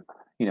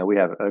 We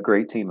have a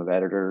great team of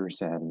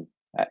editors, and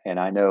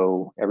I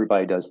know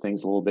everybody does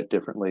things a little bit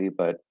differently,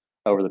 but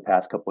over the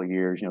past couple of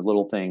years,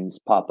 little things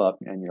pop up,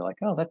 and you're like,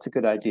 oh, that's a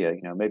good idea.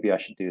 Maybe I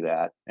should do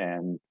that,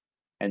 and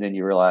then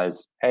you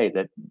realize, hey,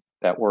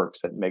 that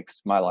works. That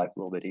makes my life a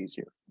little bit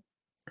easier.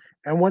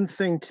 And one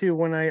thing too,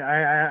 when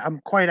I'm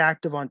quite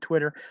active on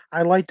Twitter,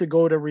 I like to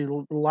go to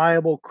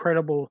reliable,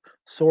 credible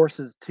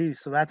sources too.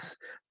 So that's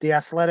the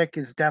Athletic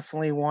is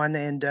definitely one,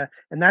 and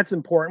that's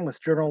important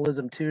with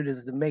journalism too,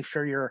 is to make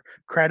sure you're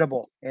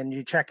credible and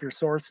you check your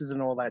sources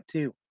and all that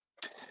too.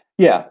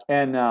 Yeah,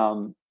 and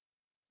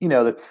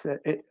that's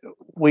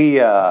we.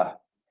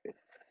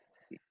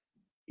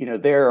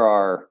 There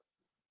are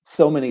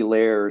so many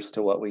layers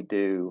to what we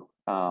do,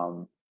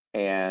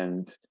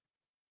 and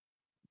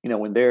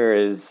when there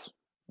is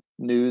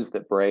news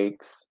that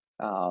breaks,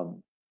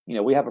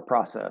 we have a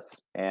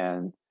process,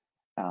 and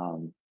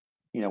um,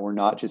 we're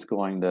not just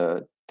going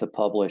to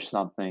publish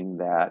something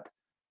that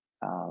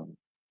um,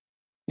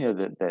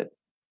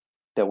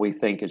 that we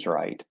think is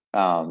right.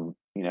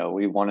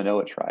 We want to know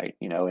it's right.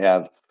 We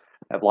have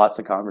have lots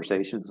of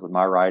conversations with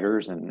my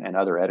writers and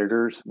other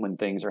editors when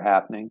things are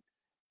happening.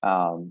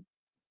 Um,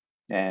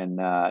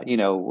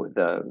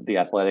 the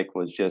Athletic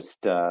was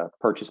just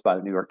purchased by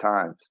the New York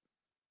Times,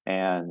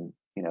 and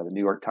the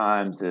New York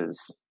Times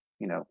is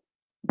you know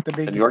The the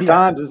New big York yeah,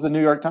 Times is the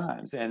New York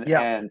Times, and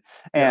yeah, and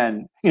yeah.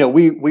 and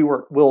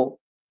we'll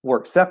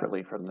work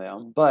separately from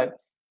them, but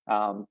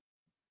um,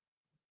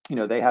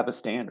 they have a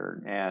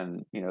standard,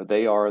 and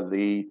they are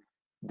the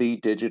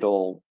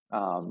digital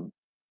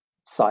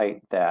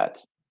site that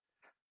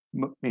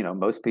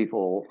most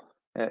people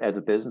as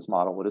a business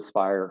model would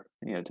aspire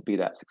to be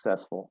that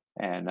successful,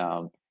 and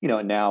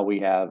now we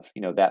have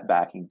that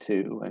backing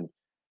too, and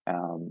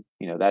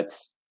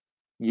that's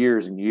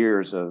years and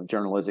years of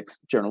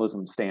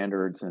journalism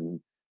standards, and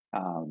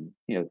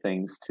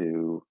things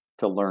to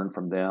learn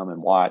from them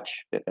and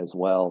watch as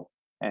well.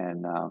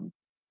 And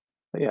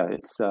but yeah,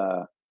 it's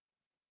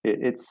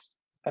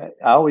I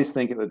always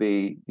think it would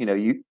be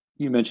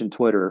you mentioned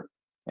Twitter,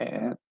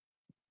 and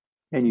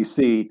you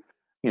see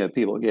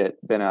people get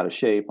bent out of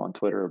shape on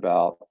Twitter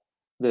about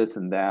this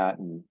and that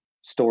and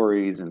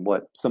stories and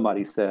what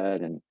somebody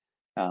said, and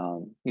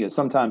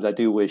sometimes I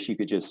do wish you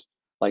could just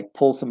like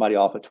pull somebody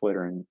off of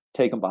Twitter and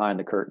take them behind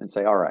the curtain and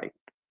say, all right,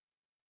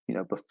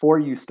 before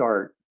you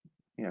start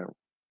you know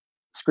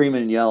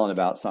screaming and yelling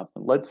about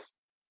something,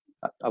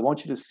 I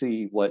want you to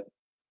see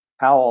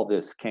how all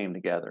this came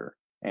together,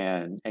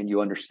 and you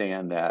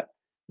understand that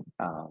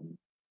um,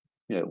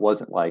 it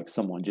wasn't like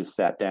someone just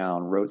sat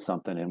down, wrote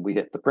something, and we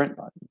hit the print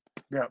button.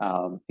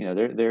 Yeah.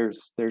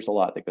 There's a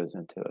lot that goes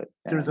into it,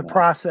 There's a and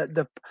process.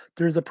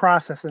 There's a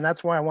process, and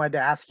that's why I wanted to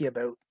ask you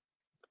about.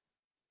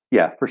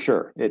 yeah, for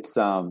sure. It's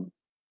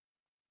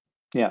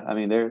yeah. I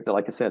mean,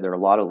 like I said, there are a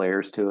lot of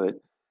layers to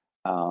it.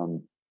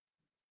 Um,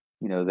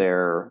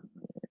 there,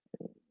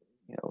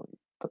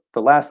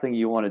 the last thing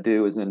you want to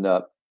do is end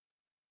up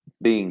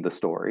being the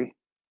story,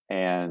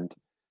 and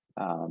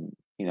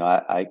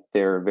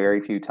there are very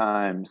few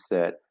times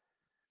that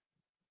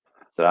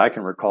I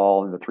can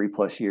recall in the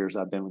 3+ years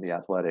I've been with the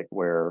Athletic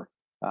where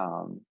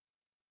um,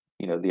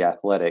 the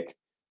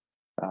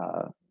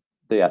uh,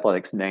 the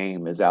Athletic's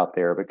name is out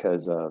there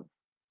because of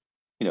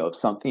of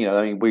something.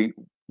 I mean,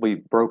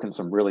 we've broken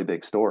some really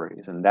big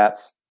stories, and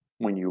that's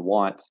when you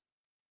want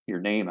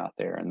your name out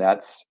there, and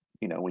that's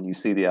when you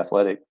see the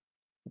Athletic,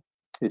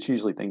 it's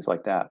usually things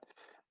like that.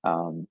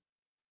 Um,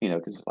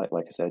 because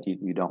like I said,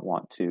 you don't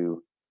want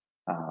to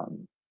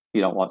um,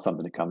 you don't want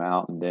something to come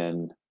out, and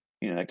then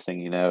next thing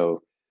you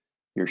know,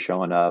 you're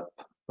showing up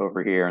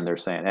over here and they're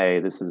saying, hey,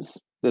 this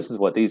is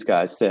what these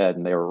guys said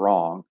and they were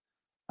wrong.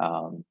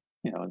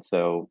 And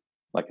so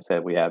like I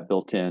said, we have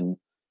built-in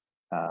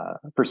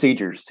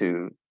procedures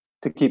to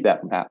keep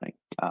that from happening,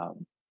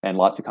 and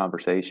lots of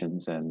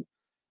conversations, and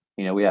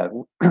we have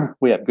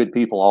we have good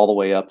people all the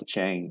way up the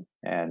chain,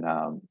 and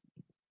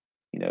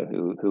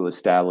who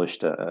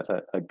established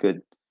a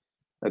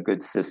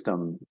good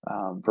system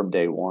from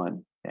day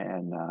one,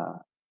 and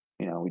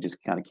we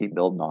just kind of keep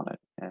building on it,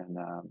 and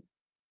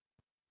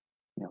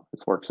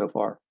it's worked so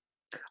far.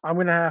 I'm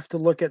gonna have to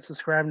look at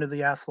subscribing to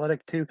the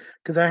Athletic too,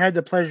 because I had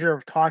the pleasure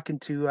of talking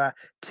to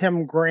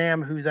Tim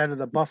Graham, who's out of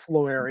the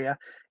Buffalo area,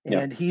 Yeah,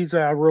 and he's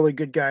a really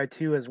good guy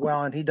too as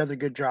well, and he does a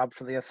good job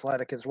for the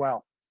Athletic as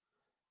well.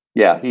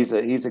 yeah, he's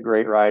a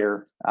great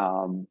writer,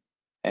 and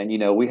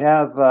we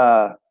have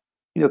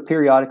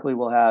periodically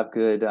we'll have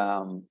good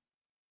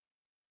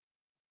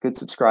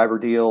subscriber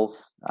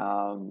deals.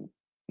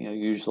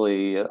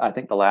 Usually I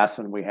think the last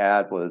one we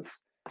had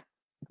was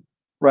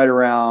right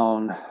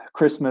around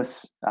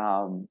Christmas.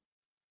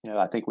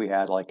 I think we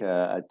had like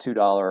a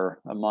 $2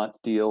 a month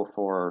deal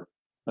for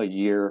a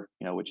year,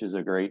 which is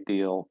a great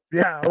deal.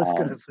 Yeah, I was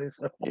gonna Um, say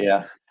so.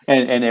 yeah,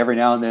 and every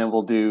now and then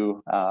we'll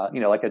do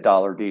like a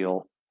dollar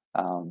deal,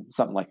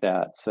 something like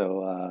that.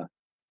 So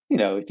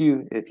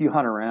if you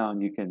hunt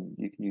around, you can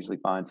usually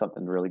find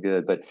something really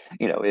good. But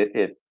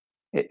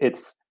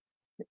it's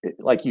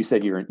like you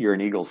said, you're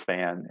an Eagles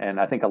fan, and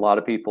I think a lot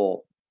of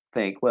people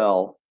think,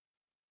 well,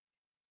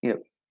 you know,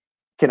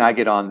 can I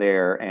get on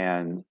there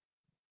and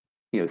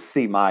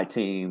see my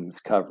team's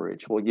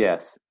coverage? Well,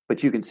 yes,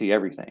 but you can see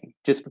everything.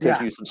 Just because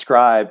Yeah, you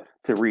subscribe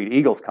to read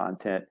Eagles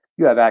content,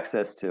 you have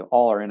access to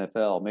all our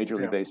NFL, Major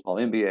League yeah. Baseball,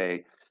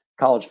 NBA,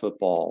 college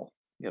football,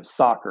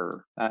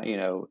 soccer,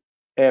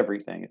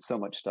 everything. It's so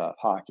much stuff,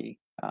 hockey.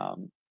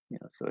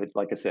 So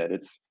like I said,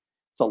 it's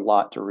a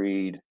lot to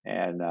read,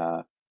 and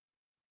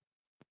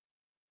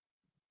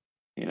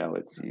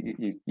it's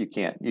you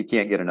can't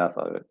get enough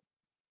of it.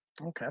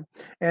 Okay.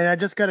 And I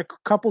just got a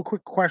couple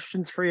quick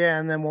questions for you,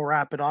 and then we'll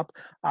wrap it up.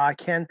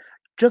 Ken,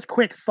 just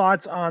quick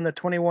thoughts on the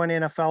 21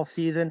 NFL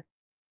season,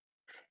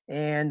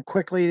 and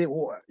quickly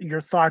your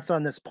thoughts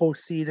on this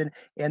postseason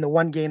and the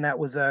one game that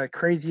was the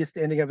craziest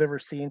ending I've ever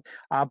seen,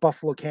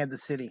 Buffalo,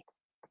 Kansas City.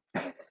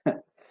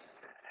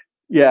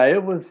 Yeah,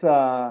 it was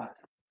a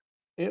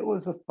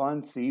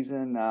fun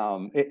season.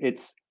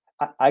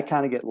 I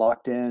kind of get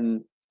locked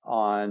in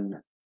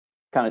on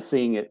kind of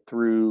seeing it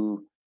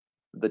through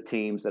the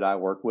teams that I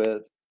work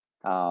with.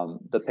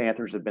 The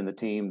Panthers have been the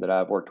team that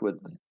I've worked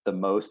with the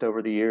most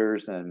over the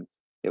years, and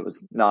it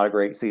was not a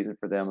great season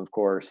for them, of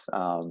course.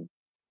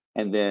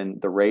 And then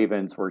the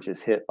Ravens were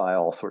just hit by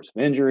all sorts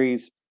of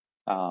injuries.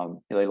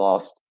 They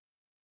lost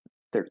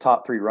their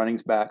top three running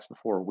backs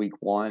before week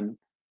one.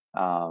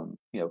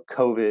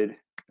 COVID,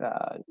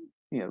 uh,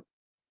 you know,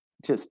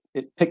 just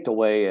it picked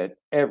away at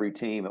every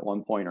team at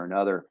one point or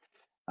another.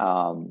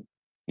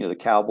 The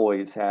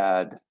Cowboys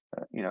had,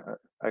 a,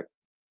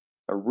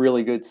 a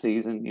really good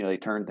season. They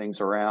turned things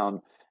around.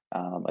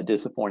 A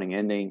disappointing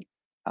ending.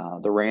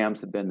 The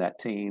Rams have been that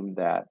team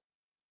that,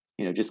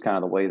 just kind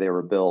of the way they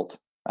were built,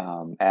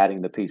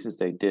 adding the pieces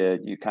they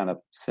did, you kind of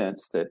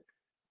sense that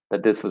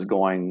this was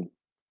going,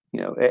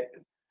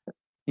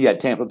 you had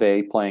Tampa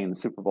Bay playing the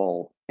Super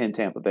Bowl in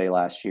Tampa Bay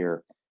last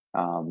year.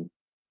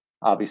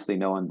 Obviously,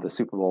 knowing the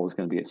Super Bowl was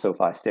going to be at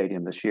SoFi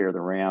Stadium this year,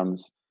 the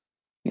Rams,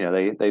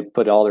 they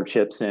put all their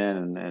chips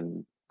in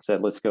and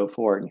said, "Let's go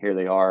for it," and here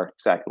they are,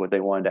 exactly what they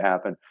wanted to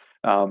happen.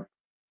 I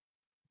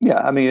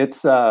mean,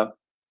 it's the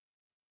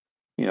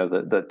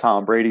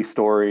Tom Brady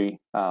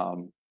story.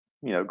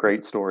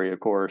 Great story, of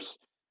course.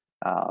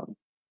 Every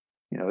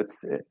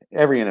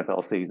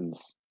NFL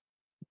season's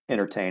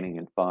entertaining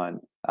and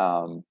fun.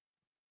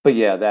 But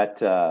yeah,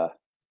 the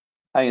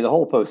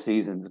whole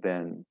postseason's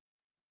been,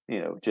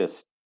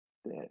 just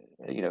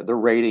the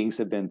ratings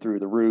have been through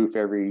the roof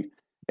every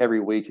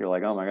week. You're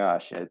like, oh my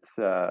gosh, it's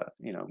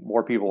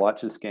more people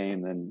watch this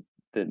game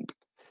than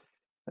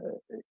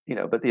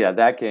But yeah,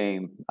 that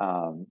game,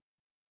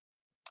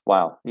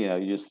 wow,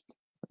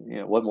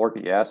 what more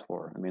could you ask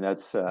for? I mean,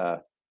 that's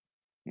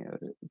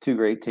two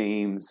great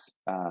teams,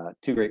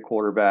 two great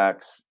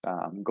quarterbacks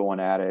going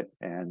at it,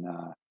 and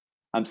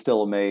I'm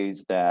still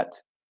amazed that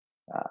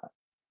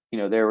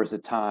there was a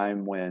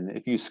time when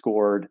if you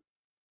scored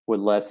with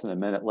less than a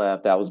minute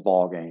left, that was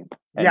ball game,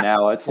 and Yeah.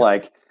 now it's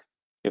like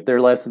if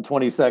they're less than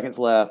 20 seconds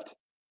left,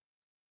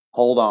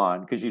 hold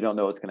on because you don't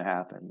know what's going to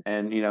happen,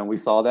 and we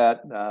saw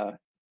that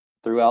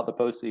throughout the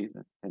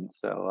postseason, and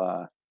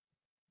so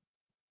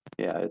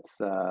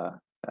it's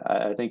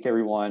I think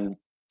everyone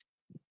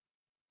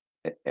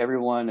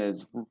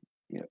is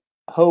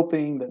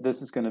hoping that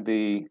this is going to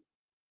be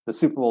the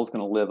Super Bowl is going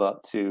to live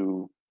up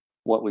to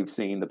what we've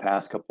seen the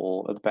past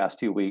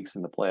few weeks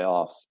in the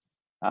playoffs.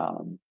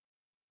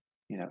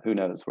 Who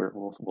knows?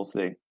 We'll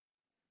see.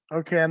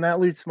 Okay, and that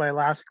leads to my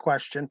last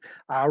question.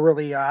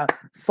 Really,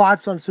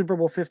 thoughts on Super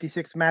Bowl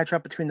 56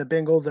 matchup between the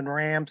Bengals and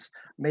Rams?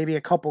 Maybe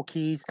a couple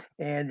keys,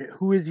 and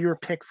who is your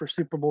pick for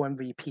Super Bowl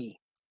MVP?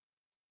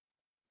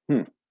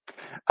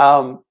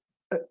 Um,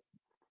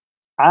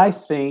 I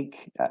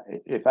think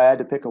if I had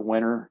to pick a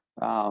winner,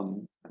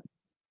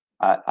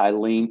 I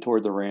lean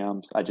toward the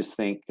Rams. I just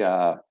think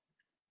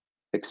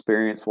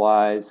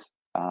experience-wise,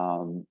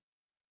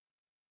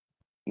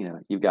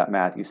 you've got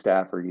Matthew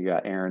Stafford, you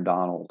got Aaron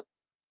Donald,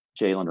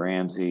 Jalen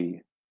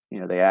Ramsey.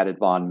 They added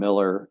Von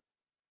Miller,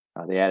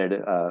 they added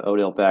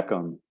Odell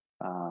Beckham.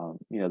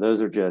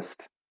 Those are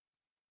just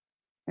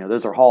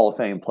those are Hall of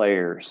Fame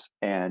players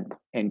and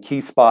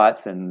key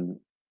spots, and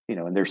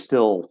and they're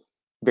still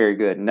very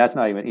good. And that's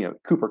not even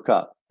Cooper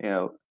Kupp.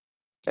 A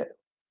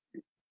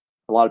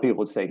lot of people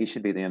would say he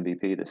should be the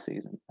MVP this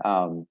season,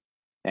 and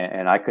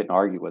I couldn't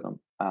argue with them.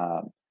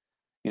 I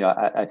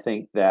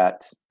think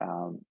that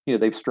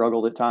they've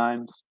struggled at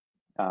times.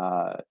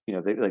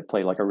 They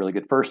played like a really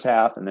good first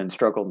half and then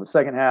struggled in the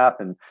second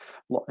half and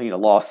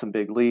lost some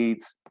big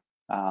leads.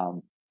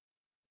 The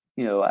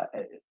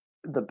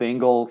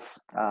Bengals.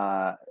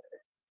 I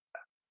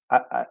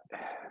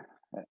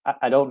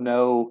don't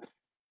know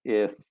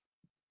if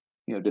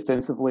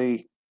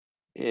defensively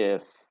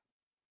if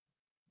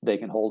they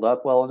can hold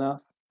up well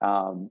enough.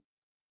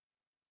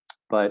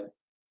 But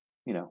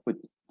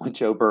with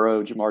Joe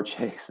Burrow, Jamar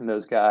Chase, and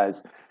those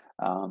guys,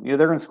 they're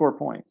going to score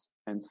points.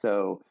 And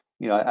so,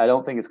 I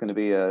don't think it's going to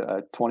be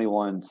a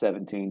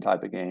 21-17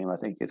 type of game. I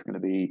think it's going to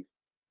be,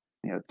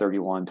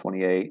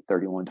 31-28,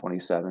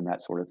 31-27,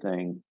 that sort of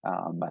thing.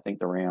 I think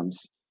the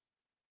Rams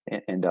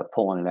end up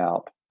pulling it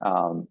out.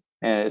 And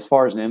as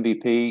far as an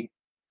MVP,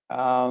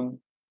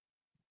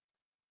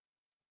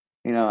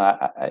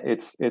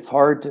 it's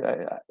hard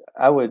to.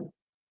 I would,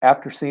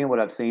 after seeing what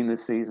I've seen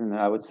this season,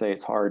 I would say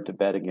it's hard to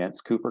bet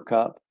against Cooper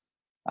Kupp.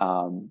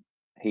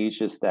 He's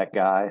just that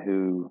guy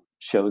who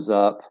shows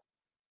up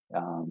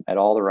at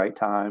all the right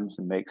times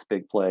and makes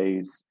big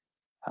plays.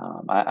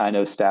 I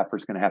know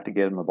Stafford's going to have to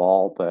get him the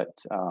ball, but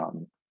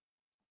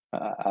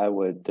I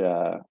would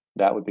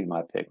that would be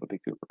my pick. Would be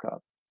Cooper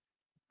Kupp.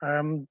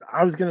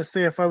 I was gonna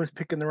say if I was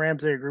picking the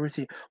Rams, I agree with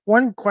you.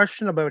 One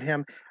question about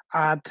him.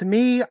 To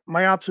me,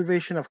 my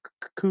observation of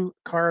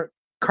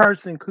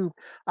Carson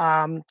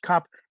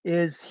Cup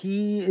is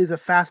he is a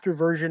faster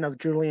version of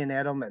Julian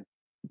Edelman.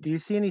 Do you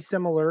see any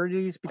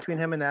similarities between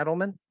him and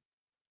Edelman?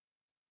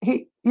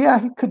 He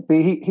could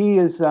be. He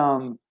is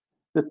the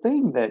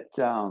thing that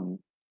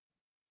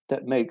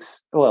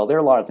makes there are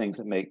a lot of things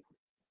that make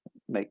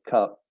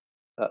Cup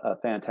a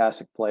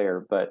fantastic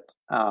player, but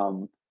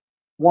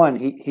one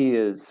he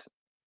is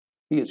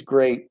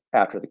great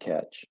after the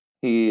catch.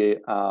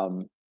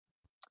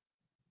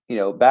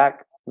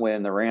 back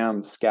when the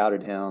Rams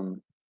scouted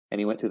him and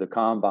he went through the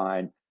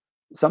combine,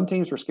 some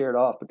teams were scared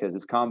off because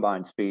his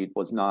combine speed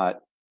was not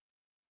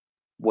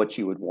what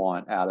you would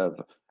want out of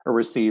a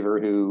receiver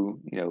who,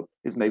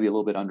 is maybe a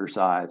little bit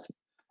undersized.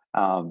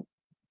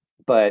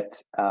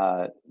 But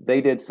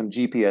they did some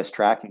GPS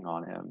tracking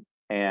on him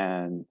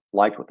and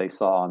liked what they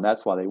saw, and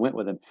that's why they went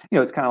with him.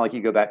 It's kind of like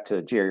you go back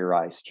to Jerry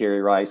Rice.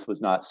 Jerry Rice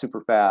was not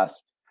super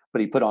fast, but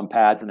he put on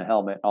pads and a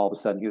helmet, and all of a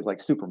sudden he was like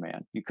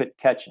Superman. You couldn't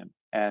catch him,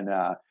 and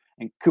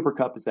Cooper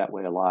Kupp is that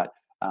way a lot.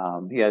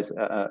 He has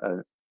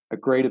a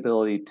great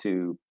ability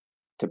to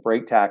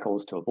break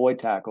tackles, to avoid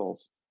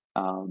tackles,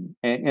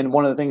 and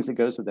one of the things that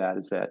goes with that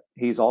is that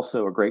he's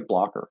also a great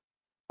blocker.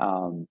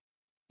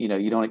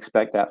 You don't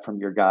expect that from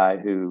your guy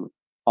who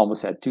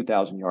almost had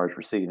 2,000 yards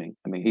receiving.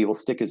 I mean, he will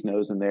stick his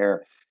nose in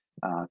there,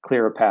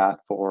 clear a path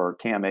for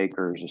Cam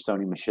Akers or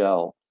Sony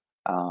Michel,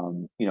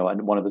 and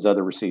one of his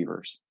other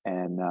receivers.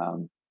 And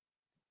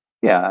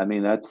I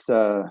mean, that's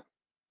those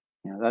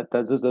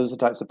are the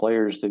types of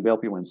players that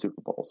help you win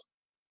Super Bowls.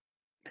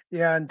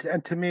 Yeah,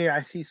 and to me,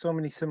 I see so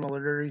many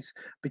similarities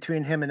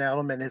between him and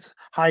Edelman. His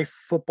high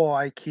football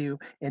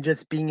IQ and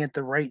just being at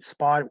the right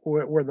spot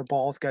where the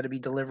ball's got to be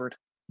delivered.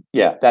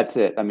 Yeah, that's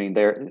it. I mean,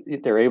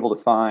 they're able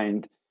to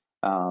find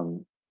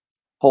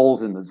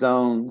holes in the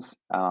zones.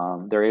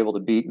 They're able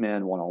to beat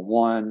men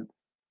one-on-one,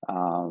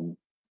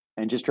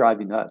 and just drive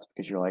you nuts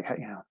because you're like,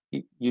 hey,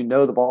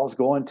 the ball's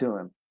going to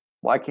him.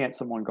 Why can't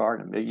someone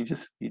guard him? You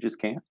just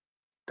can't.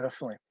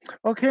 Definitely.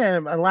 Okay,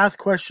 and a last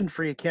question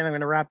for you, Ken. I'm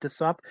going to wrap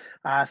this up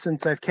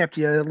since I've kept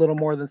you a little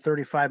more than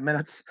 35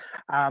 minutes.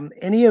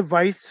 Any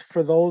advice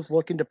for those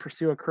looking to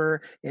pursue a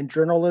career in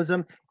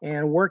journalism?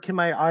 And where can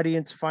my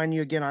audience find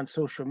you again on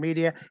social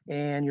media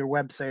and your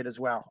website as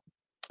well?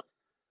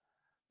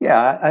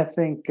 Yeah, I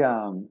think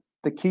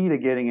the key to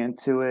getting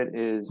into it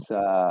is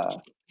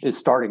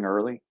starting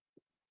early.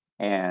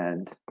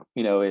 And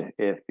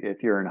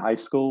if you're in high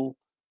school,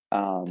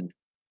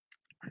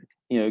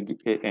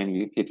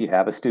 if you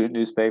have a student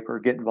newspaper,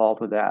 get involved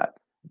with that.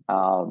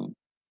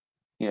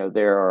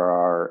 There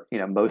are,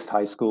 most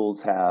high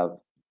schools have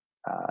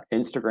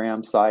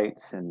Instagram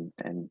sites and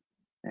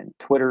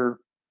Twitter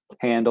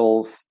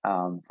handles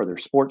for their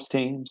sports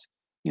teams.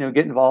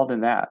 Get involved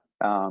in that.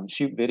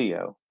 Shoot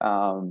video.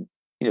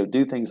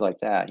 Do things like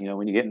that.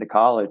 When you get into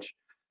college,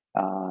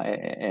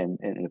 and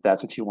if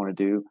that's what you want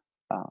to do,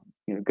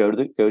 go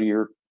to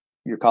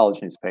your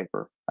college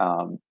newspaper.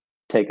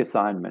 Take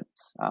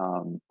assignments.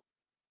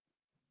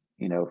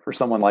 For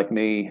someone like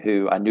me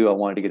who I knew I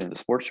wanted to get into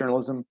sports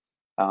journalism,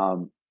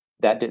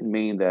 that didn't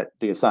mean that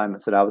the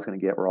assignments that I was going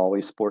to get were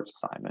always sports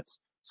assignments.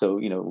 So,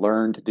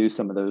 learn to do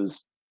some of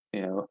those,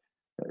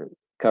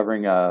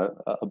 covering a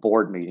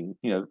board meeting,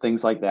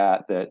 things like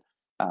that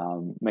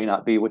may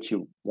not be what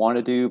you want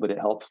to do, but it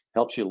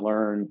helps you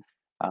learn,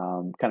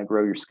 kind of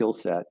grow your skill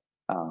set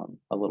a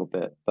little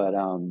bit. But,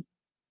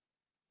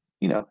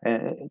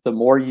 the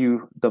more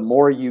you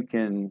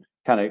can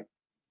kind of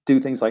do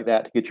things like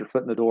that to get your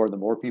foot in the door, the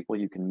more people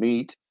you can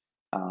meet,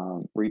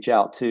 reach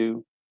out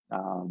to.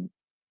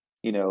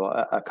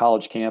 A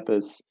college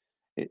campus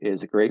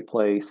is a great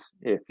place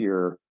if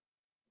you're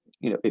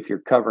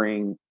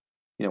covering,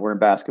 we're in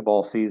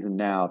basketball season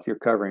now. If you're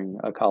covering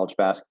a college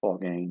basketball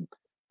game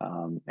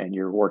and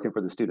you're working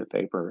for the student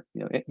paper,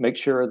 make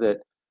sure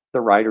that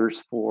the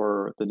writers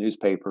for the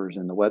newspapers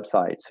and the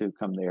websites who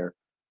come there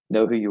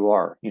know who you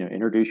are.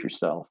 Introduce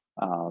yourself.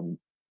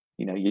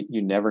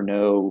 You never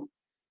know.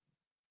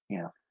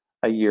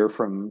 A year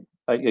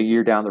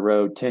down the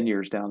road, 10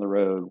 years down the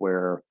road,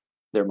 where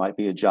there might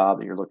be a job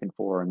that you're looking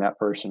for, and that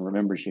person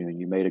remembers you, and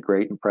you made a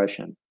great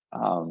impression.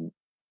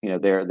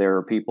 There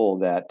are people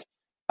that,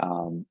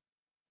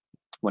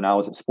 when I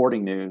was at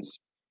Sporting News,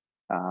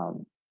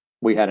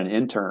 we had an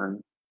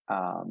intern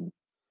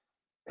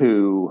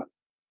who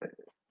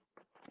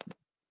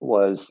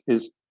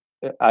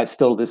I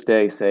still to this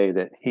day say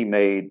that he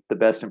made the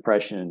best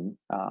impression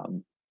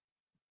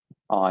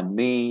on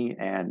me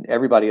and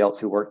everybody else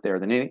who worked there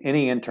than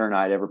any intern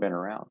I'd ever been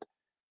around.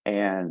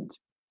 And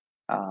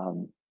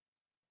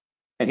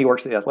he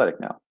works at The Athletic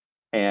now.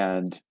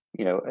 And,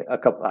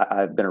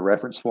 I've been a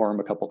reference for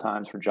him a couple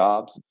times for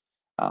jobs,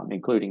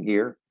 including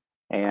here.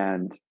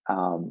 And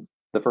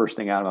the first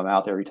thing out of my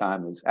mouth every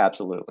time is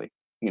absolutely.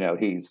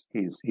 He's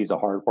a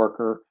hard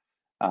worker.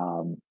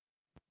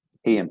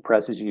 He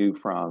impresses you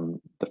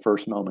from the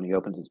first moment he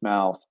opens his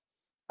mouth.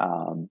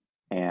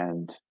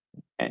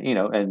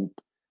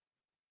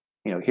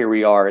 Here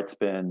we are. It's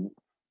been,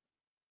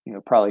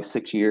 probably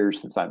 6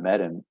 years since I met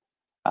him,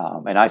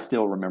 and I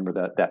still remember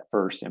that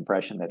first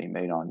impression that he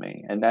made on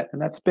me, and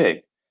that's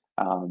big.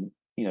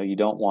 You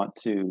don't want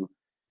to,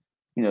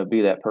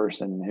 be that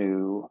person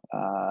who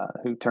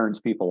turns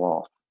people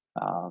off,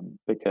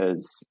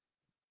 because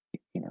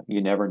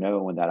you never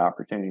know when that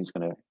opportunity is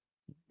going to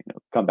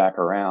come back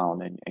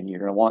around, and you're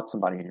going to want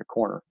somebody in your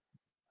corner.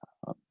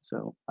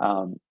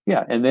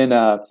 And then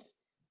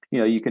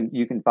you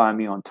can find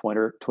me on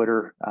Twitter.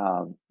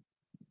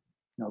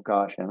 Oh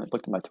gosh, I haven't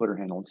looked at my Twitter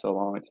handle in so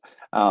long.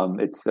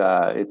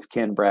 It's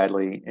Ken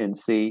Bradley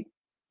NC,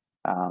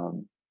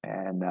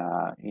 and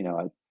I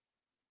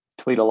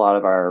tweet a lot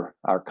of our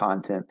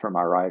content from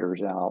our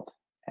writers out,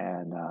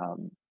 and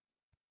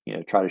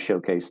try to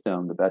showcase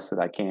them the best that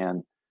I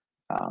can,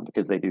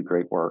 because they do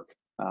great work,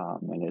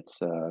 and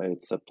it's a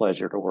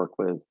pleasure to work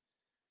with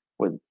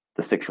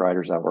the six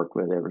writers I work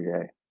with every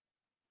day.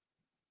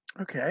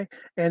 Okay.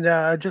 And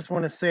I just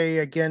want to say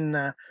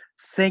again,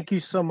 thank you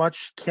so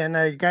much, Ken.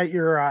 I got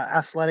your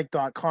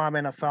athletic.com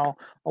NFL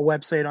a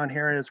website on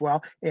here as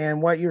well.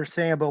 And what you're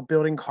saying about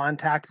building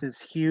contacts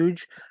is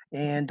huge.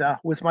 And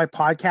with my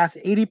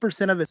podcast,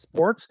 80% of it's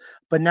sports,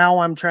 but now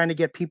I'm trying to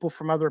get people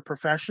from other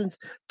professions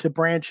to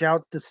branch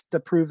out to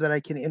prove that I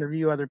can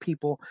interview other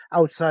people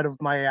outside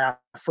of my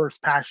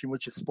first passion,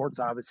 which is sports,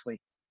 obviously.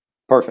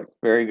 Perfect.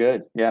 Very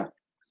good. Yeah.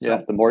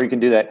 Yeah. So The more you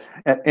can do that,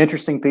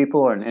 interesting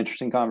people and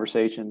interesting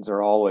conversations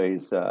are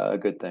always a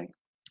good thing.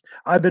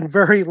 I've been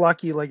very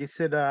lucky. Like I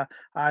said,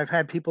 I've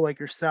had people like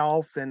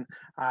yourself and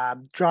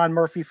John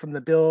Murphy from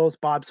the Bills,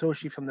 Bob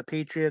Sochi from the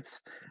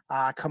Patriots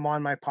come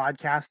on my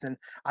podcast. And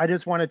I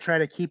just want to try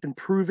to keep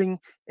improving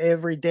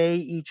every day,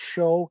 each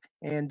show.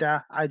 And I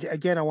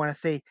want to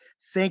say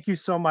thank you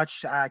so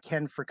much,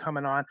 Ken, for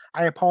coming on.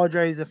 I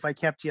apologize if I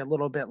kept you a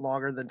little bit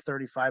longer than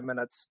 35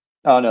 minutes.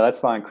 Oh, no, that's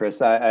fine, Chris.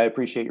 I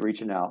appreciate you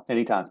reaching out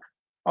anytime.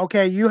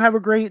 Okay, you have a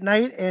great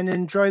night and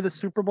enjoy the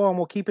Super Bowl, and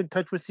we'll keep in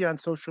touch with you on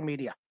social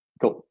media.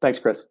 Cool. Thanks,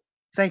 Chris.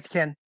 Thanks,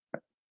 Ken.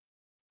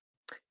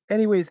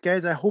 Anyways,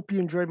 guys, I hope you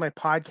enjoyed my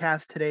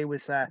podcast today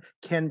with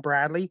Ken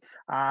Bradley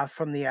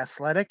from The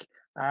Athletic.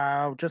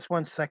 Just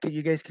one second.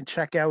 You guys can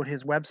check out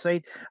his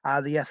website,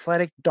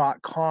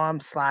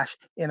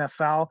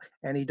 theathletic.com/NFL.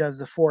 And he does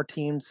the four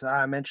teams.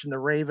 I mentioned the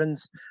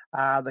Ravens,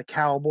 the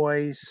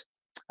Cowboys,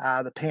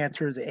 the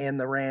Panthers, and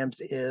the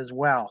Rams as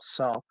well.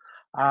 So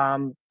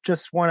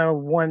just want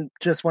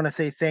to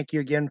say thank you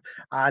again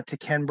to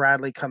Ken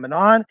Bradley coming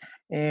on.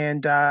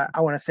 And I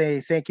want to say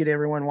thank you to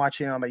everyone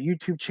watching on my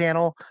YouTube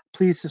channel.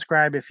 Please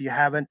subscribe if you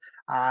haven't.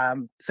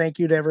 Thank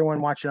you to everyone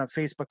watching on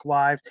Facebook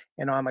Live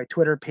and on my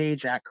Twitter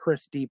page at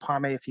Chris D.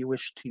 Pame if you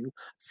wish to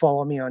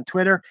follow me on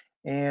Twitter.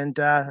 And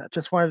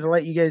just wanted to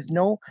let you guys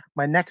know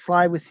my next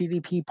Live with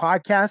CDP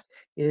podcast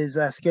is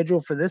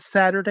scheduled for this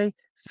Saturday,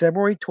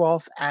 February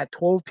 12th at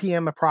 12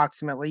 p.m.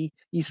 approximately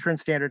Eastern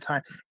Standard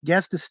Time.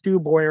 Guest is Stu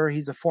Boyer.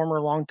 He's a former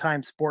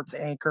longtime sports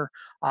anchor,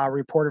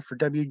 reporter for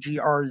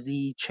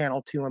WGRZ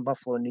Channel 2 in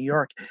Buffalo, New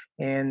York.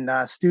 And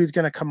Stu's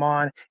going to come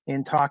on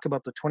and talk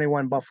about the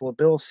 21 Buffalo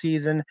Bills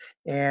season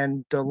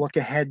and to look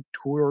ahead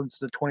towards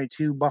the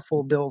 22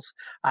 Buffalo Bills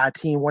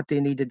team, what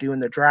they need to do in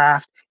the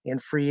draft and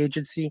free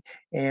agency.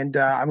 And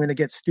I'm going to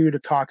get Stu to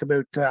talk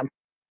about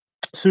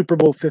Super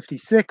Bowl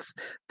 56,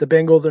 the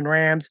Bengals and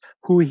Rams,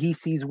 who he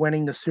sees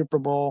winning the Super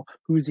Bowl,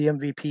 who's the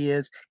MVP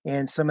is,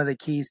 and some of the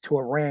keys to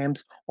a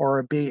Rams or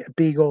a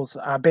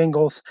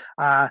Bengals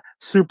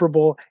Super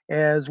Bowl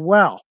as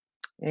well.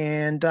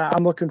 And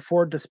I'm looking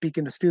forward to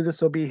speaking to Stu. This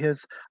will be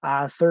his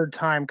third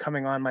time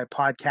coming on my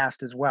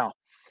podcast as well.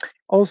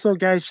 Also,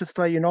 guys, just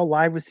to let you know,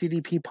 Live with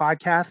CDP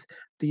podcast,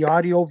 the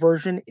audio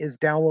version is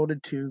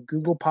downloaded to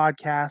Google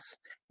Podcasts,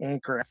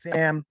 Anchor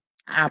FM,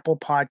 Apple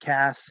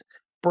Podcasts,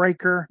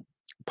 Breaker,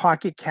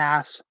 Pocket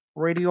Casts,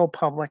 Radio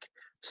Public,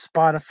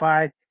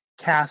 Spotify,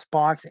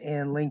 Castbox,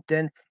 and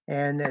LinkedIn.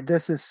 And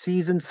this is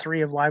season 3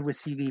 of Live with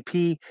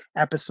CDP,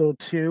 episode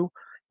 2.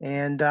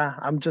 And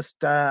I'm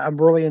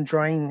really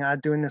enjoying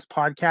doing this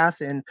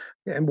podcast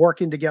and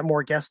working to get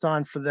more guests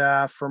on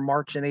for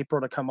March and April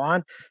to come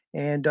on.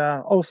 And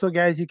also,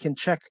 guys, you can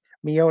check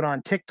me out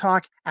on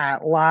TikTok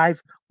at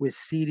Live with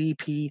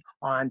CDP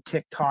on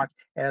TikTok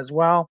as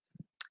well.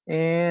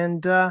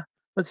 And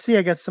let's see,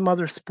 I got some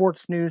other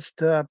sports news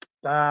to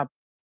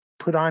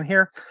put on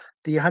here.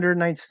 The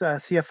 109th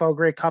CFL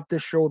Grey Cup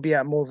this year will be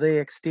at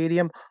Mosaic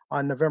Stadium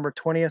on November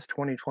 20th,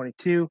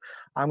 2022.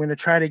 I'm going to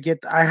try to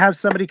I have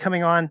somebody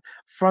coming on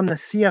from the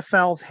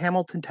CFL's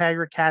Hamilton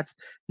Tiger Cats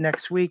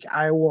next week.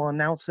 I will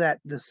announce that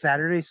this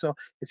Saturday. So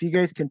if you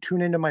guys can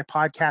tune into my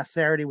podcast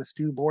Saturday with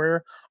Stu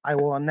Boyer, I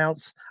will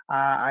announce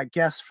a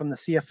guest from the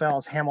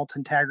CFL's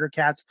Hamilton Tiger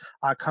Cats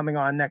coming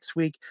on next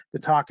week to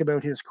talk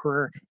about his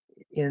career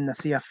in the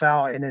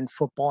CFL and in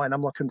football, and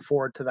I'm looking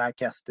forward to that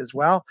guest as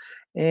well.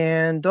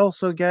 And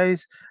also,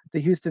 guys, the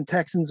Houston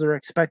Texans are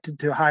expected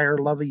to hire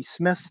Lovie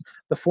Smith,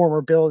 the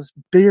former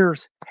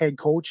Bears head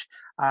coach.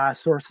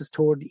 Sources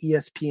told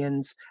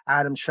ESPN's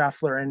Adam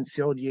Scheffler and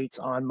Phil Yates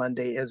on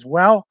Monday as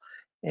well.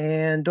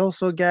 And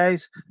also,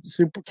 guys,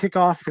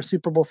 kickoff for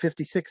Super Bowl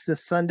 56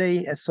 this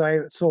Sunday at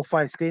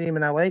SoFi Stadium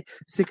in LA,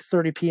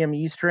 6:30 p.m.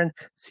 Eastern.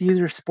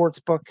 Caesar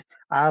Sportsbook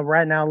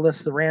right now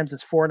lists the Rams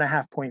as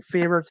 4.5-point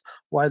favorites,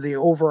 while the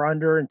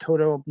over/under and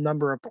total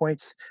number of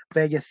points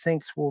Vegas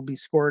thinks will be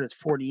scored as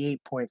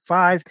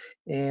 48.5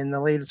 in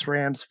the latest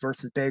Rams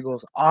versus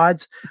Bengals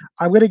odds.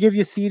 I'm going to give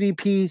you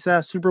CDP's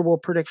Super Bowl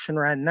prediction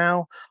right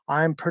now.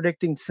 I'm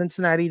predicting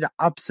Cincinnati to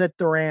upset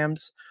the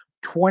Rams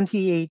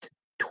 28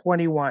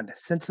 28-21.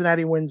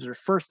 Cincinnati wins their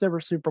first ever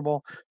Super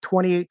Bowl,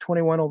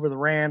 28-21 over the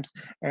Rams,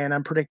 and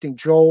I'm predicting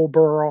Joe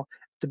Burrow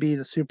to be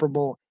the Super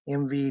Bowl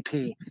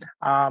MVP.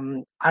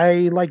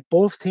 I like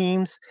both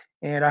teams,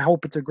 and I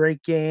hope it's a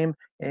great game.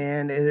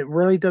 And it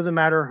really doesn't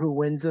matter who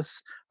wins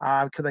this,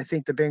 because I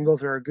think the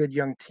Bengals are a good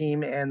young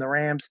team, and the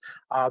Rams,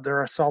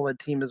 they're a solid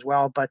team as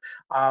well. But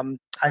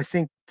I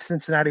think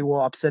Cincinnati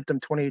will upset them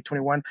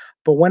 28-21.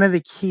 But one of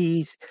the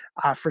keys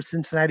for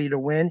Cincinnati to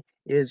win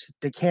is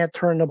they can't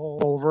turn the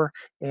ball over,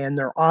 and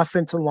their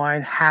offensive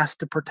line has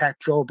to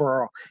protect Joe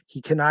Burrow.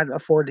 He cannot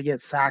afford to get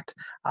sacked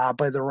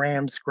by the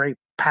Rams' great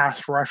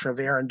pass rush of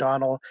Aaron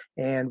Donald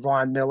and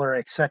Von Miller,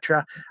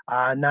 etc.,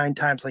 9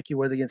 times like he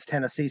was against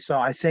Tennessee. So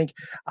I think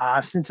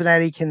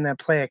Cincinnati can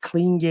play a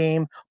clean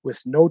game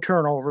with no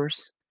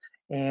turnovers,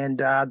 and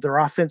their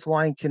offense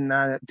line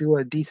can do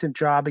a decent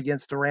job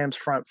against the Rams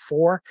front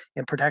four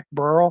and protect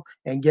Burrow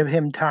and give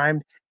him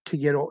time to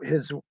get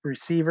his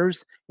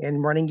receivers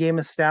and running game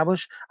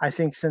established. I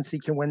think Cincy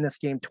can win this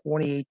game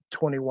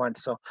 28-21.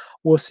 So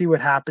we'll see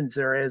what happens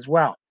there as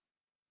well.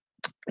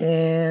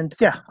 And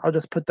yeah, I'll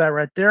just put that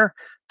right there.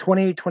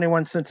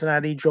 28-21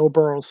 Cincinnati, Joe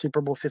Burrow,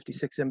 Super Bowl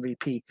 56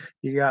 MVP.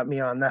 You got me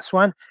on this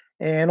one.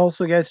 And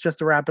also, guys, just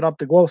to wrap it up,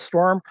 the Glow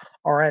Storm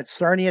are at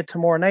Sarnia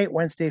tomorrow night,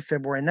 Wednesday,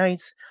 February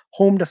 9th.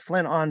 Home to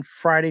Flint on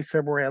Friday,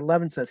 February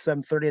 11th at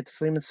 7:30 at the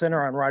Sleeman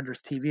Center on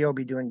Rogers TV. I'll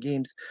be doing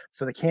games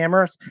for the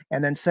cameras.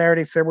 And then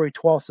Saturday, February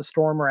 12th, the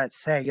Storm are at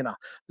Saginaw.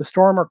 The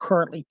Storm are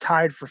currently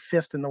tied for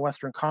 5th in the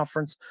Western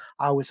Conference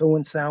with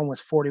Owen Sound with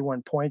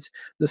 41 points.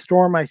 The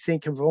Storm, I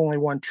think, have only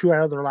won 2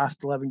 out of their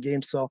last 11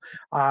 games. So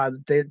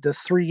the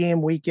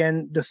 3-game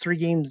weekend, the 3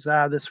 games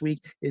this week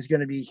is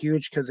going to be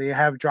huge because they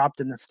have dropped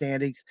in the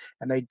standings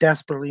and they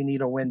desperately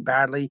need a win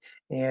badly.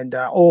 And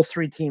all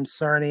 3 teams,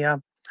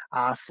 Sarnia,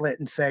 Flint,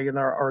 and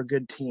Saginaw, are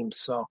good teams.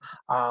 So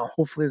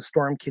hopefully the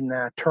Storm can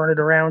turn it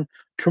around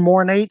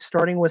tomorrow night,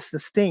 starting with the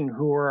Sting,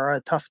 who are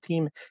a tough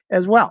team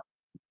as well.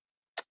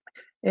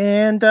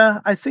 And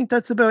I think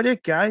that's about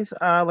it, guys.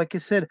 Like I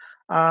said,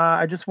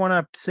 I just want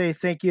to say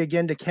thank you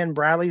again to Ken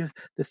Bradley,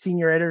 the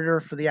senior editor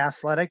for The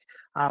Athletic,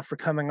 for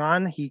coming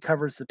on. He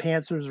covers the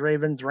Panthers,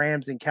 Ravens,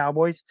 Rams, and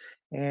Cowboys,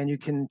 and you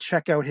can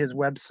check out his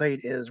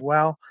website as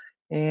well.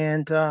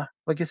 And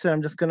like I said,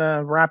 I'm just going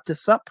to wrap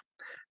this up.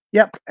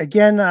 Yep.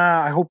 Again,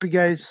 I hope you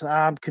guys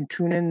can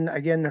tune in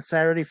again this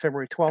Saturday,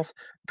 February 12th,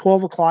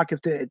 12 o'clock.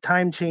 If the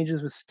time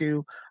changes with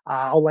Stu,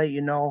 I'll let you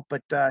know.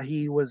 But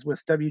he was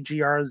with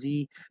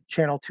WGRZ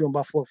Channel 2 in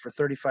Buffalo for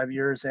 35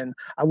 years. And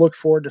I look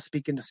forward to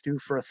speaking to Stu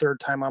for a 3rd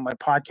time on my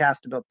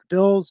podcast about the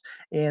Bills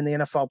and the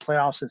NFL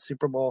playoffs and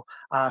Super Bowl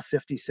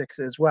 56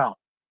 as well.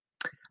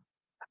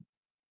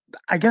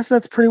 I guess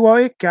that's pretty well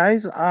it,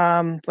 guys.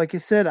 Like I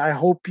said, I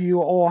hope you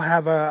all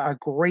have a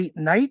great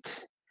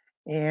night.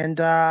 And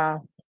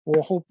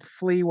we'll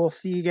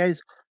see you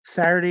guys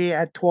Saturday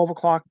at 12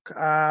 o'clock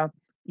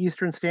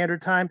Eastern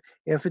Standard Time.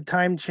 If the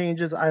time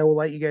changes, I will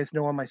let you guys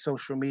know on my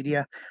social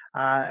media.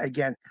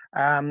 Again,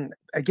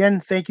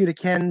 thank you to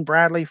Ken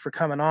Bradley for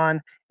coming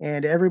on,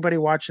 and everybody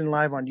watching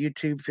live on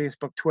YouTube,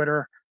 Facebook,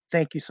 Twitter.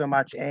 Thank you so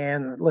much,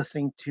 and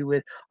listening to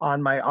it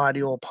on my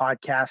audio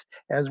podcast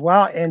as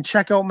well. And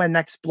check out my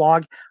next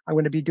blog. I'm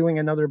going to be doing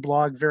another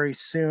blog very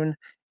soon,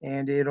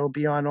 and it'll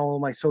be on all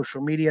of my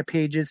social media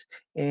pages,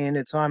 and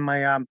it's on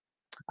my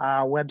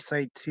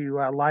website to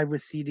Live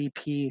with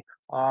CDP,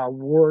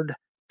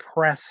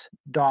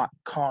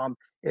 wordpress.com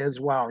as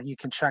well. You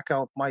can check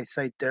out my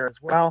site there as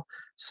well.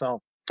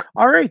 So,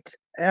 all right.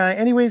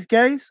 Anyways,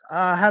 guys,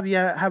 have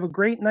a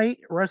great night,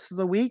 rest of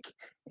the week,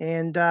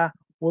 and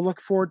we'll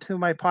look forward to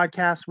my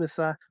podcast with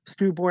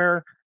Stu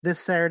Boyer this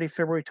Saturday,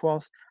 February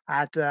 12th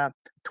at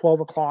 12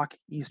 o'clock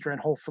Eastern,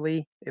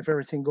 hopefully, if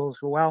everything goes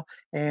well.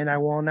 And I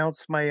will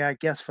announce my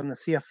guest from the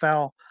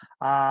CFL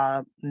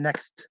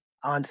next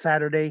on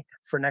Saturday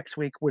for next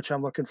week, which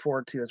I'm looking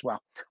forward to as well.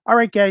 All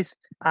right, guys,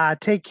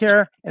 take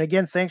care. And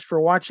again, thanks for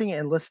watching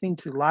and listening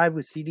to Live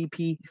with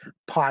CDP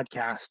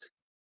podcast.